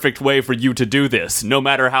no perfect way for you to do this. No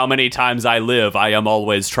matter how many times I live, I am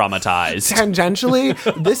always traumatized. Tangentially,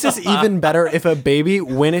 this is even better if a baby,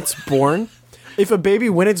 when it's born,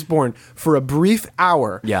 for a brief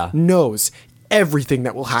hour, knows everything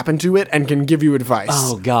that will happen to it and can give you advice.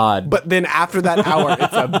 Oh, God. But then after that hour,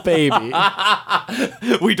 it's a baby.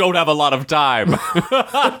 We don't have a lot of time.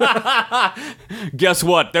 Guess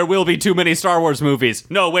what? There will be too many Star Wars movies.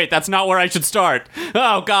 No, wait, that's not where I should start.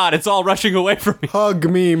 Oh, God, it's all rushing away from me. Hug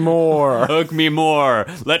me more. Hug me more.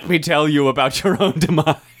 Let me tell you about your own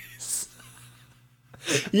demise.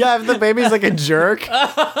 Yeah, if the baby's like a jerk.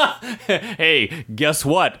 Hey, guess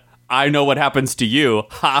what? I know what happens to you.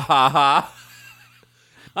 Ha ha ha.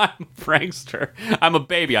 I'm a prankster. I'm a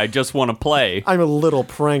baby. I just want to play. I'm a little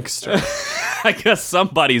prankster. I guess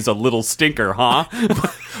somebody's a little stinker, huh?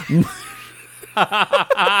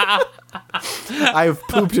 I've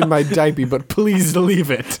pooped in my diaper, but please leave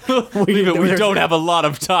it. Leave it. We don't have a lot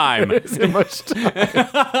of time. There isn't much time.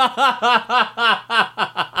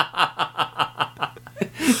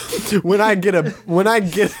 When I get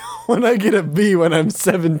a B when I'm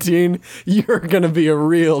 17, you're gonna be a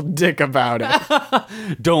real dick about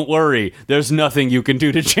it. Don't worry, there's nothing you can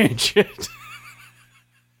do to change it.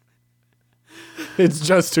 It's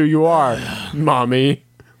just who you are, mommy.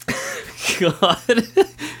 God.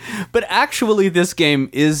 But actually, this game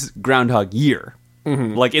is Groundhog Year.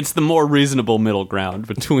 Mm-hmm. Like, it's the more reasonable middle ground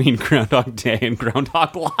between Groundhog Day and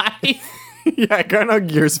Groundhog Life. Yeah, Groundhog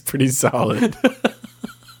Year's pretty solid.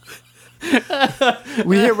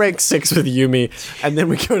 We hit rank 6 with Yumi, and then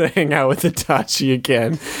we go to hang out with Adachi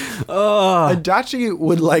again. Adachi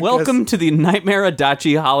would like Welcome to the Nightmare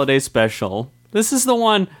Adachi Holiday Special. This is the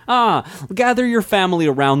one, gather your family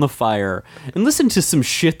around the fire and listen to some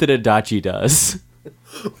shit that Adachi does.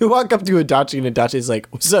 We walk up to Adachi, and Adachi's like,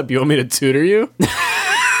 what's up, you want me to tutor you?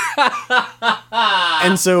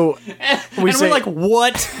 And so we're like,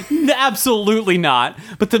 what? Absolutely not.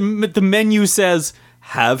 But the menu says,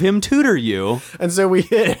 have him tutor you. And so we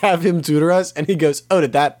hit have him tutor us, and he goes, oh,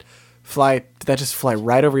 did that did that just fly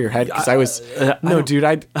right over your head? Because I was, no, dude,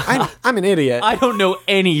 I'm an idiot. I don't know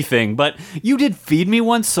anything, but you did feed me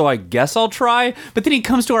once, so I guess I'll try. But then he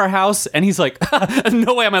comes to our house and he's like,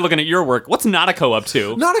 no way am I looking at your work. What's Nanako up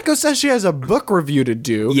to? Nanako says she has a book review to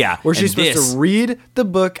do. Yeah, where she's and supposed to read the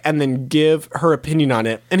book and then give her opinion on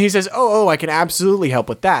it. And he says, oh, I can absolutely help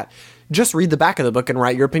with that. Just read the back of the book and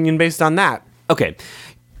write your opinion based on that. Okay,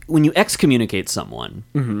 when you excommunicate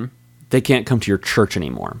someone, they can't come to your church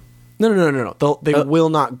anymore. No. They will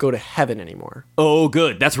not go to heaven anymore. Oh,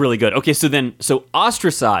 good. That's really good. Okay, so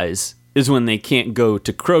ostracize is when they can't go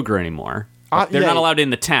to Kroger anymore. They're not allowed in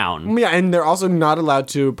the town. Yeah, and they're also not allowed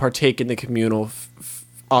to partake in the communal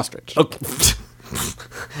ostrich. Okay.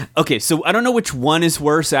 Okay, so I don't know which one is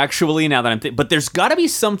worse, actually, now that I'm thinking, but there's got to be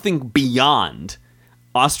something beyond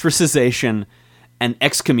ostracization and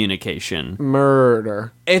excommunication.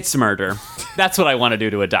 Murder. It's murder. That's what I want to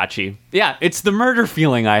do to Adachi. Yeah, it's the murder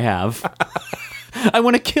feeling I have. I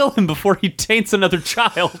want to kill him before he taints another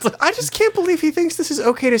child. I just can't believe he thinks this is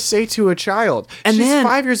okay to say to a child. And She's then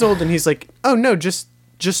 5 years old and he's like, oh no, just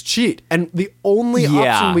cheat. And the only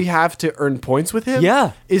option we have to earn points with him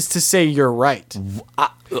is to say you're right.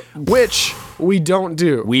 Which we don't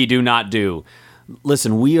do. We do not do.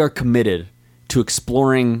 Listen, we are committed to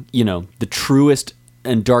exploring, the truest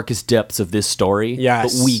and darkest depths of this story.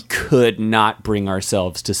 Yes. But we could not bring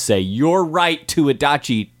ourselves to say, you're right to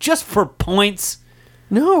Adachi just for points.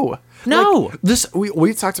 No. No.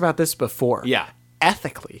 We talked about this before. Yeah.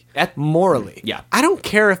 Ethically. Morally. Yeah. I don't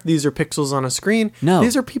care if these are pixels on a screen. No.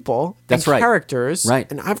 These are people. That's and right. Characters. Right.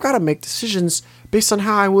 And I've got to make decisions based on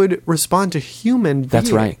how I would respond to human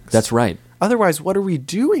beings. That's right. Otherwise, what are we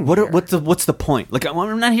doing here? What's the point? Like,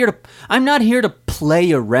 I'm not here to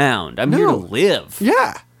play around. I'm here to live.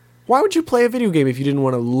 Yeah. Why would you play a video game if you didn't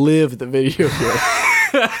want to live the video game?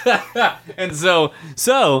 And so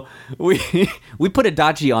we put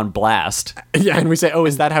Adachi on blast. Yeah, and we say, "Oh,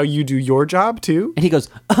 is that how you do your job too?" And he goes,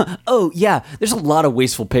 "Oh yeah, there's a lot of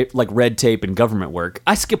wasteful like red tape and government work.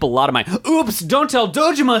 I skip a lot of my. Oops, don't tell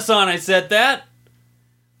Dojima-san I said that."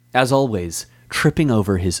 As always, tripping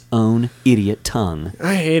over his own idiot tongue.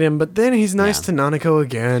 I hate him, but then he's nice to Nanako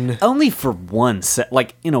again. Only for one set,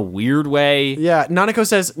 like in a weird way. Yeah,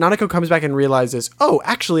 Nanako comes back and realizes, oh,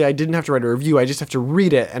 actually, I didn't have to write a review. I just have to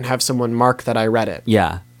read it and have someone mark that I read it.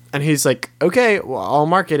 Yeah. And he's like, okay, well, I'll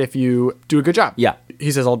mark it if you do a good job. Yeah.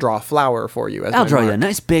 He says, I'll draw a flower for you. I'll draw you a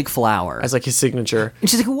nice big flower. As like his signature. And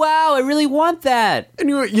she's like, wow, I really want that. And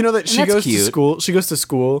you know that she goes to school. She goes to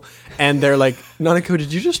school and they're like, Nanako,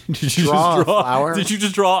 did you just draw a flower? Did you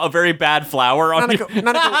just draw a very bad flower on Nanako,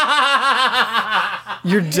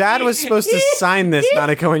 your dad was supposed to sign this,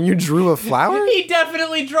 Nanako, and you drew a flower? He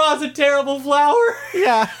definitely draws a terrible flower.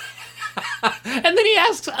 Yeah. And then he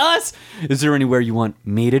asks us, is there anywhere you want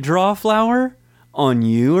me to draw a flower? On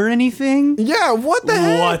you or anything? Yeah, what the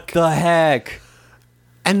heck? What the heck?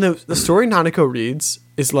 And the story Nanako reads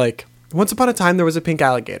is like, once upon a time there was a pink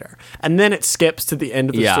alligator. And then it skips to the end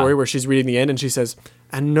of the story where she's reading the end and she says,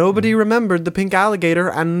 and nobody remembered the pink alligator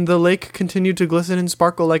and the lake continued to glisten and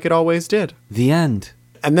sparkle like it always did. The end.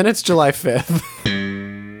 And then it's July 5th.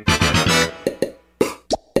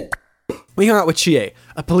 We hung out with Chie.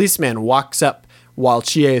 A policeman walks up while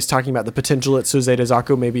Chie is talking about the potential at Sozai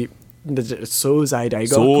Daigaku, maybe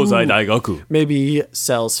maybe he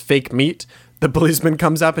sells fake meat. The policeman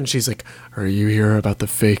comes up and she's like, are you here about the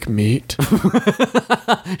fake meat?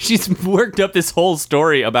 She's worked up this whole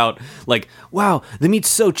story about like, wow, the meat's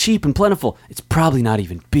so cheap and plentiful. It's probably not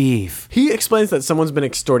even beef. He explains that someone's been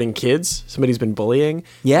extorting kids. Somebody's been bullying.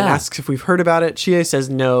 Yeah. And asks if we've heard about it. Chie says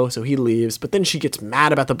no, so he leaves. But then she gets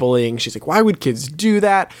mad about the bullying. She's like, why would kids do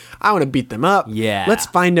that? I want to beat them up. Yeah. Let's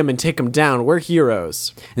find them and take them down. We're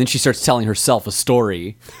heroes. And then she starts telling herself a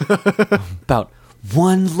story about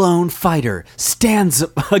one lone fighter stands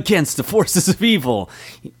against the forces of evil.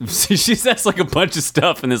 She says like a bunch of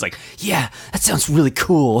stuff and is like, yeah, that sounds really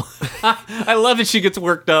cool. I love that she gets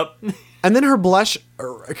worked up. And then her blush,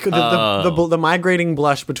 the migrating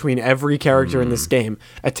blush between every character in this game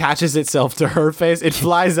attaches itself to her face. It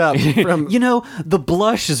flies up from... the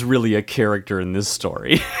blush is really a character in this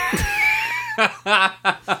story. I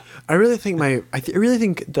really think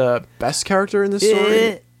the best character in this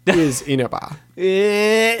story is Inaba.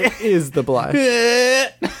 It is the blush.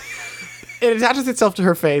 It attaches itself to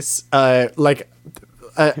her face like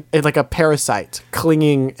a parasite,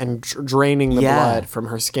 clinging and draining the blood from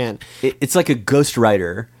her skin. It's like a Ghost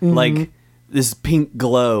Rider, like this pink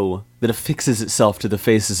glow that affixes itself to the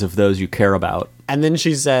faces of those you care about. And then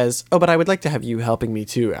she says, "Oh, but I would like to have you helping me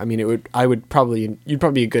too. I mean, you'd probably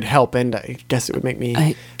be a good help, and I guess it would make me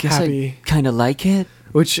I guess happy." I kind of like it.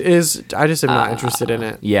 which is I just am not interested in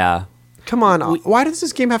it. Yeah. Come on, why does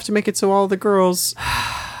this game have to make it so all the girls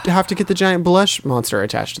have to get the giant blush monster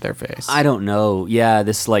attached to their face? I don't know. Yeah,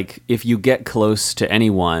 this like if you get close to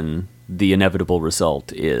anyone, the inevitable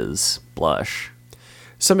result is blush.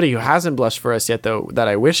 Somebody who hasn't blushed for us yet, though, that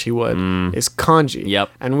I wish he would, is Kanji.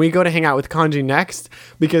 Yep. And we go to hang out with Kanji next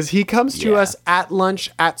because he comes to us at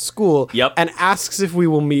lunch at school and asks if we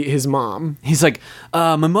will meet his mom. He's like,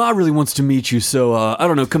 my mom really wants to meet you, so I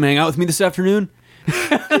don't know, come hang out with me this afternoon?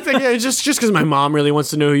 It's like, yeah, just because my mom really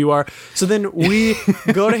wants to know who you are. So then we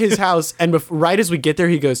go to his house, and right as we get there,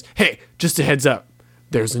 he goes, hey, just a heads up,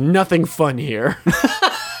 there's nothing fun here.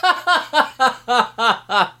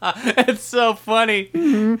 It's so funny.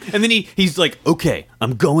 Mm-hmm. And then he's like, okay,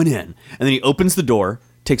 I'm going in. And then he opens the door,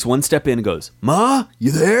 takes one step in and goes, Ma,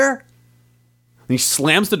 you there? And he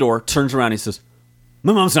slams the door, turns around and he says,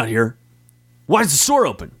 my mom's not here. Why is the store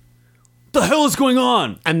open? What the hell is going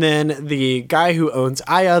on? And then the guy who owns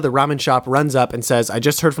Aya, the ramen shop, runs up and says, I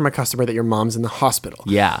just heard from a customer that your mom's in the hospital.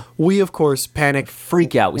 Yeah. We, of course, panic.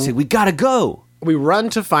 Freak out. We say, we gotta go. We run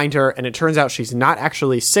to find her, and it turns out she's not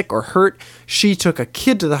actually sick or hurt. She took a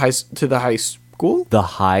kid to the high school? The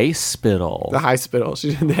hospital. The hospital.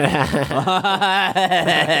 She took a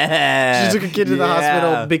kid to the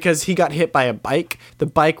hospital because he got hit by a bike. The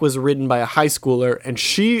bike was ridden by a high schooler, and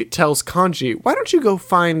she tells Kanji, why don't you go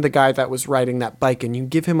find the guy that was riding that bike and you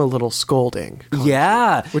give him a little scolding? Kanji.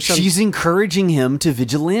 Yeah. She's encouraging him to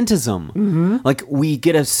vigilantism. Mm-hmm. Like, we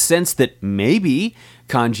get a sense that maybe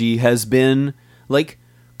Kanji has been, like,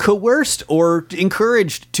 coerced or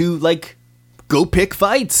encouraged to, like, go pick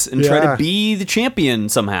fights and try to be the champion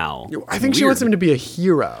somehow. I think she wants him to be a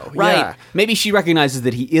hero. Right. Yeah. Maybe she recognizes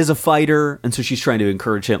that he is a fighter, and so she's trying to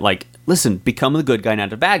encourage him, like, listen, become the good guy, not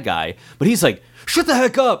the bad guy. But he's like, shut the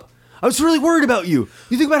heck up. I was really worried about you.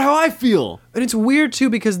 You think about how I feel. And it's weird, too,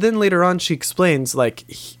 because then later on she explains, like,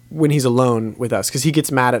 when he's alone with us, because he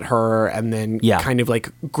gets mad at her and then kind of, like,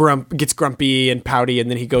 gets grumpy and pouty, and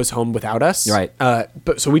then he goes home without us. Right.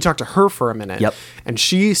 But so we talked to her for a minute. Yep. And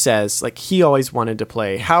she says, like, he always wanted to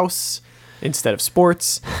play house instead of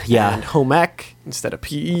sports. And home ec instead of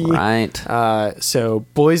PE. Right. So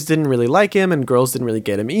boys didn't really like him and girls didn't really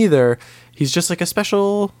get him either. He's just like a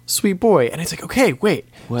special sweet boy. And it's like, okay, wait.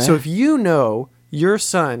 What? So if you know your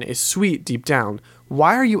son is sweet deep down,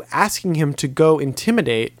 why are you asking him to go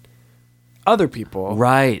intimidate other people?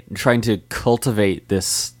 Right. Trying to cultivate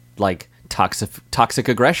this, like, toxic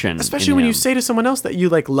aggression. Especially when you say to someone else that you,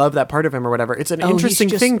 like, love that part of him or whatever. It's an interesting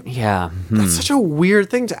thing. Yeah. That's such a weird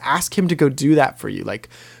thing to ask him to go do that for you. Like,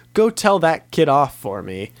 go tell that kid off for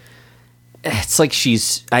me. It's like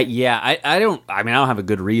I don't have a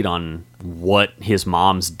good read on what his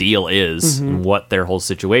mom's deal is and what their whole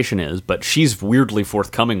situation is, but she's weirdly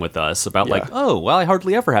forthcoming with us about like, oh, well, I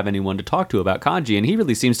hardly ever have anyone to talk to about Kanji, and he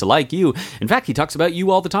really seems to like you. In fact, he talks about you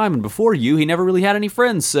all the time, and before you, he never really had any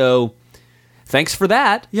friends, so thanks for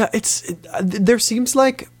that. Yeah, there seems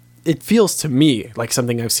like, it feels to me like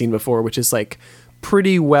something I've seen before, which is like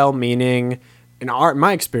pretty well-meaning, in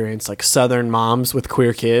my experience, like Southern moms with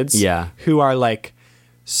queer kids who are like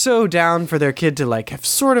so down for their kid to like have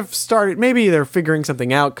sort of started, maybe they're figuring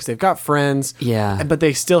something out because they've got friends, but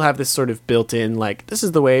they still have this sort of built-in like, this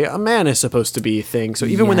is the way a man is supposed to be thing. So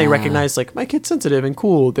even when they recognize like my kid's sensitive and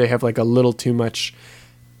cool, they have like a little too much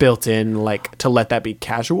built in, like, to let that be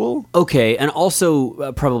casual. Okay, and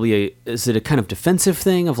also probably is it a kind of defensive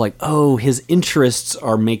thing of like, oh, his interests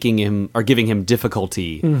are giving him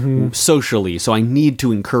difficulty socially, so I need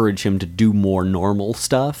to encourage him to do more normal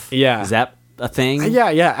stuff. Yeah, is that a thing?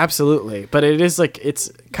 Yeah, absolutely. But it is like,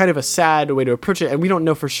 it's kind of a sad way to approach it, and we don't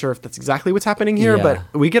know for sure if that's exactly what's happening here. But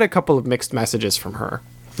we get a couple of mixed messages from her.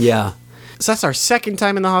 Yeah, so that's our second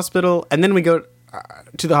time in the hospital, and then we go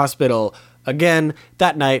to the hospital again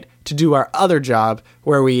that night to do our other job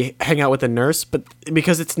where we hang out with a nurse, but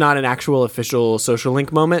because it's not an actual official social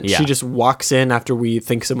link moment, she just walks in after we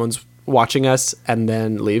think someone's watching us and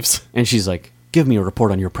then leaves. And she's like, give me a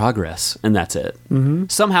report on your progress, and that's it.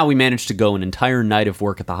 Somehow we managed to go an entire night of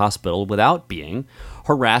work at the hospital without being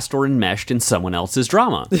harassed or enmeshed in someone else's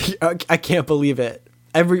drama. I can't believe it.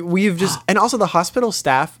 And also the hospital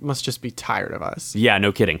staff must just be tired of us. Yeah,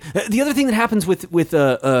 no kidding. The other thing that happens with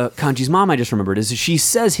Kanji's mom, I just remembered, is she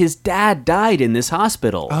says his dad died in this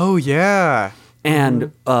hospital. Oh, yeah.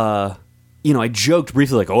 And, I joked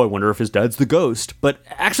briefly like, oh, I wonder if his dad's the ghost. But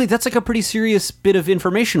actually, that's like a pretty serious bit of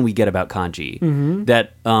information we get about Kanji.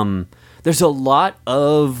 That there's a lot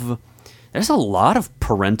of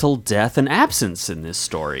parental death and absence in this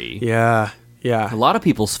story. Yeah. A lot of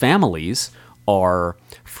people's families are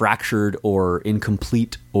fractured or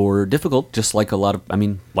incomplete or difficult, just like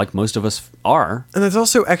like most of us are. And it's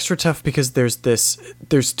also extra tough because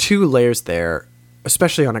there's two layers there,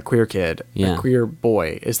 especially on a queer kid, Yeah. a queer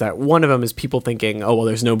boy, is that one of them is people thinking, oh, well,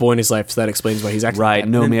 there's no boy in his life, so that explains why he's acting Right, like that.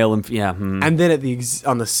 no And then- male, And then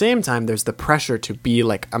on the same time, there's the pressure to be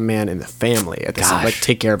like a man in the family. At the same, Gosh. like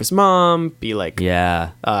take care of his mom, be like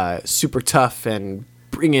super tough and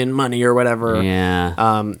bring in money or whatever. Yeah.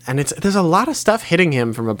 And there's a lot of stuff hitting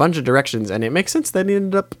him from a bunch of directions, and it makes sense that he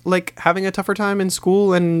ended up like having a tougher time in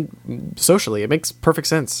school and socially. It makes perfect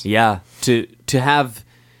sense. Yeah, to have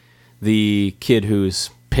the kid who's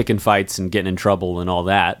picking fights and getting in trouble and all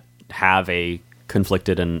that have a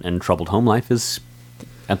conflicted and troubled home life is,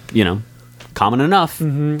 common enough.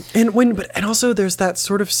 And also there's that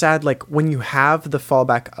sort of sad, like when you have the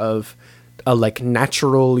fallback of a like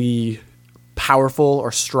naturally powerful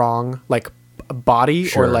or strong like body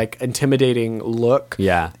Sure. or like intimidating look.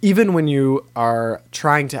 Yeah. Even when you are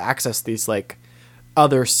trying to access these like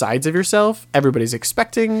other sides of yourself, everybody's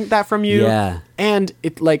expecting that from you. Yeah. And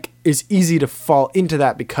it like is easy to fall into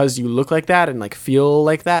that because you look like that and like feel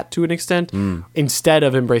like that to an extent, instead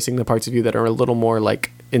of embracing the parts of you that are a little more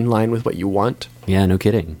like in line with what you want. Yeah, no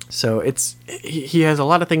kidding. So he has a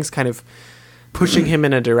lot of things kind of pushing him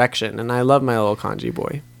in a direction, and I love my little kanji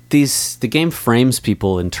boy. The game frames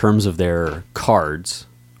people in terms of their cards,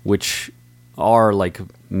 which are like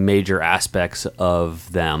major aspects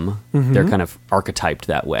of them. They're kind of archetyped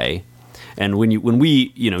that way. And when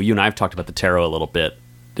we you and I have talked about the tarot a little bit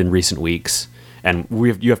in recent weeks, and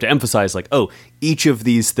you have to emphasize like, oh, each of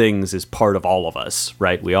these things is part of all of us,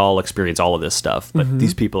 right? We all experience all of this stuff, but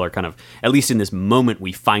these people are kind of, at least in this moment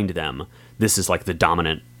we find them, this is like the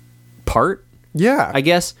dominant part, Yeah. I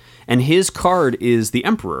guess. And his card is the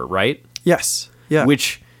Emperor, right? Yes. Yeah.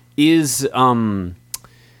 Which is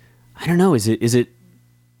I don't know,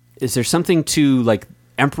 is there something to like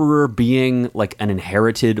Emperor being like an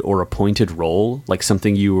inherited or appointed role, like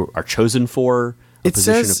something you are chosen for? It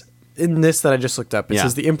says in this that I just looked up, it Yeah.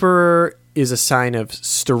 says the Emperor is a sign of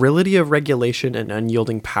sterility of regulation and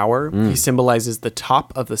unyielding power. He symbolizes the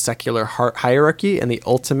top of the secular hierarchy and the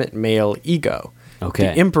ultimate male ego. Okay.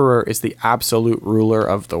 The Emperor is the absolute ruler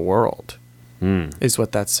of the world, is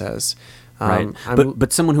what that says. Right.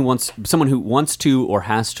 But someone who wants to or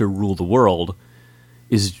has to rule the world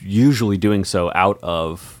is usually doing so out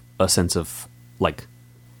of a sense of like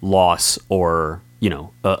loss or,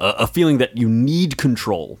 a feeling that you need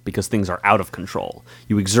control because things are out of control.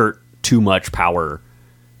 You exert too much power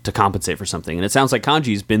to compensate for something. And it sounds like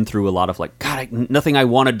Kanji's been through a lot of like, God, nothing I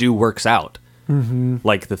want to do works out.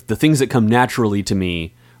 Like the things that come naturally to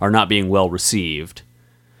me are not being well received.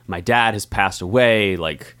 My dad has passed away.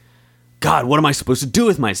 Like, God, what am I supposed to do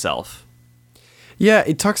with myself? Yeah,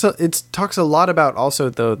 it talks a lot about also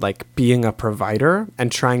though like being a provider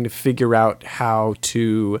and trying to figure out how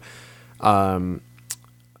to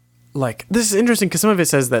like this is interesting because some of it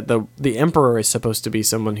says that the Emperor is supposed to be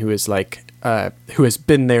someone who is like who has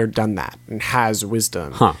been there, done that, and has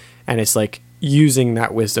wisdom. And it's like using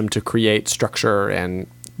that wisdom to create structure and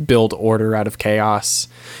build order out of chaos.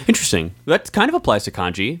 Interesting. That kind of applies to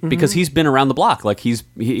Kanji because he's been around the block. Like he's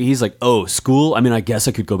like, oh, school? I mean, I guess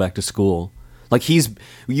I could go back to school. Like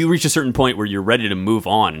you reach a certain point where you're ready to move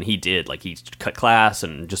on, and he did. Like he cut class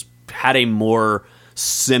and just had a more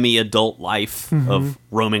semi-adult life of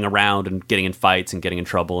roaming around and getting in fights and getting in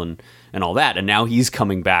trouble and all that. And now he's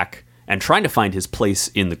coming back and trying to find his place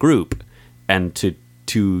in the group and to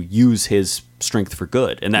use his strength for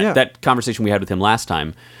good. And that conversation we had with him last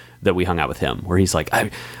time that we hung out with him, where he's like, I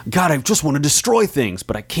just want to destroy things,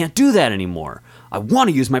 but I can't do that anymore. I want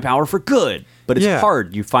to use my power for good, but it's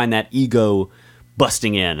hard. You find that ego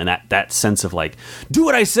busting in, and that sense of like, do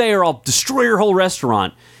what I say or I'll destroy your whole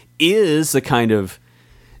restaurant is a kind of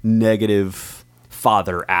negative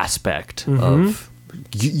father aspect of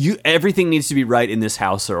you everything needs to be right in this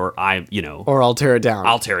house or Or I'll tear it down.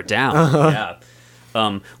 I'll tear it down.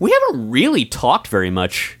 Yeah. We haven't really talked very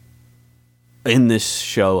much in this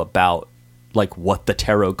show about like what the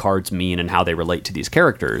tarot cards mean and how they relate to these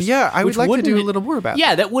characters. Yeah, I would which like to wouldn't do a ha- little more about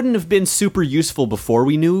Yeah, that wouldn't have been super useful before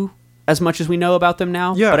we knew as much as we know about them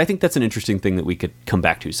now. Yeah. But I think that's an interesting thing that we could come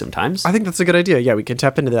back to sometimes. I think that's a good idea. Yeah, we can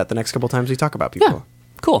tap into that the next couple times we talk about people. Yeah.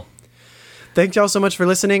 Cool. Thank y'all so much for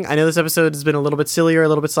listening. I know this episode has been a little bit sillier, a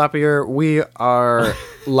little bit sloppier. We are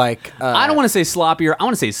like... I don't want to say sloppier. I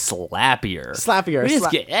want to say slappier. Slappier. We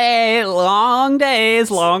just get, hey, long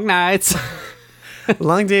days, long nights.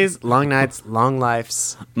 Long days, long nights, long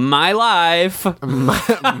lives. My life.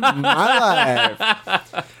 My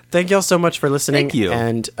life. Thank y'all so much for listening. Thank you.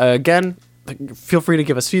 And again, feel free to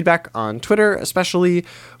give us feedback on Twitter, especially.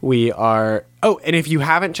 We are... Oh, and if you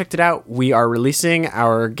haven't checked it out, we are releasing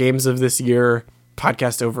our Games of This Year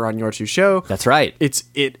podcast over on Your Two Show. That's right.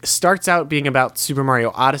 It starts out being about Super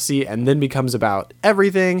Mario Odyssey and then becomes about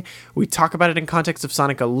everything. We talk about it in context of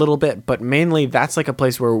Sonic a little bit, but mainly that's like a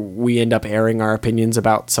place where we end up airing our opinions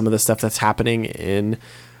about some of the stuff that's happening in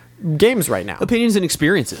games right now. Opinions and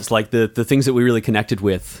experiences, like the things that we really connected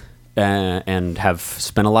with and have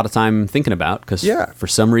spent a lot of time thinking about, because for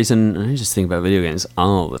some reason I just think about video games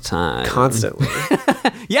all the time. Constantly.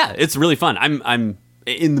 Yeah, it's really fun. I'm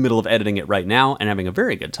in the middle of editing it right now and having a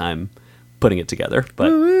very good time putting it together, but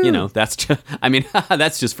you know, that's just, I mean,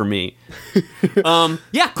 that's just for me.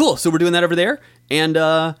 Yeah, cool. So we're doing that over there,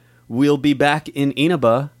 and we'll be back in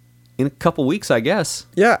Inaba in a couple weeks, I guess.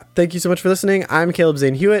 Yeah, thank you so much for listening. I'm Caleb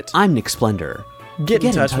Zane Hewitt. I'm Nick Splendor. Get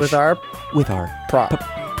in touch with our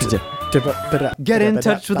Get in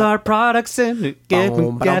touch with our products and get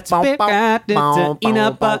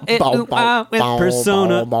Inaba with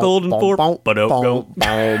Persona Golden 4.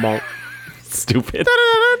 Stupid.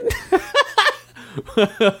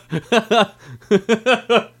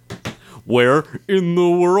 Where in the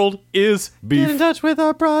world is beef? Get in touch with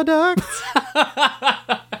our products.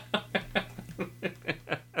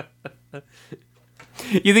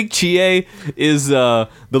 You think Chie is the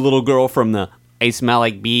little girl from the I Smell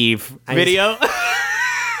Like Beef video? I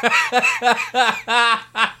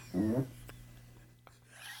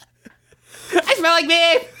smell like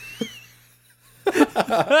beef!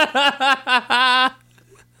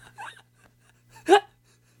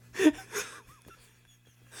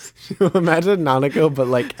 Imagine Nanako, but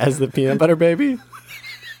like as the peanut butter baby.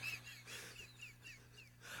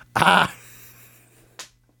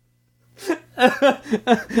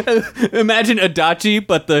 Imagine Adachi,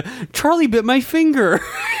 but the Charlie bit my finger.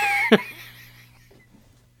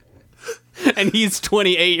 And he's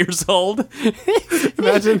 28 years old.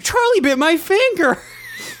 Imagine Charlie bit my finger.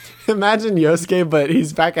 Imagine Yosuke, but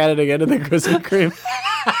he's back at it again in the Krispy Kreme.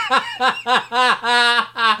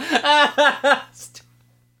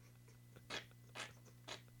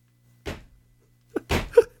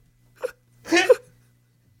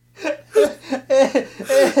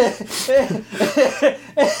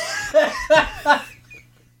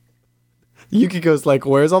 Yukiko's like,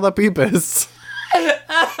 where's all the peepus?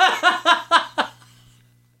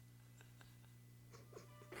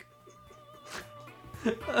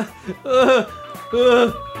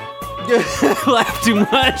 Laugh too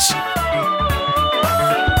much.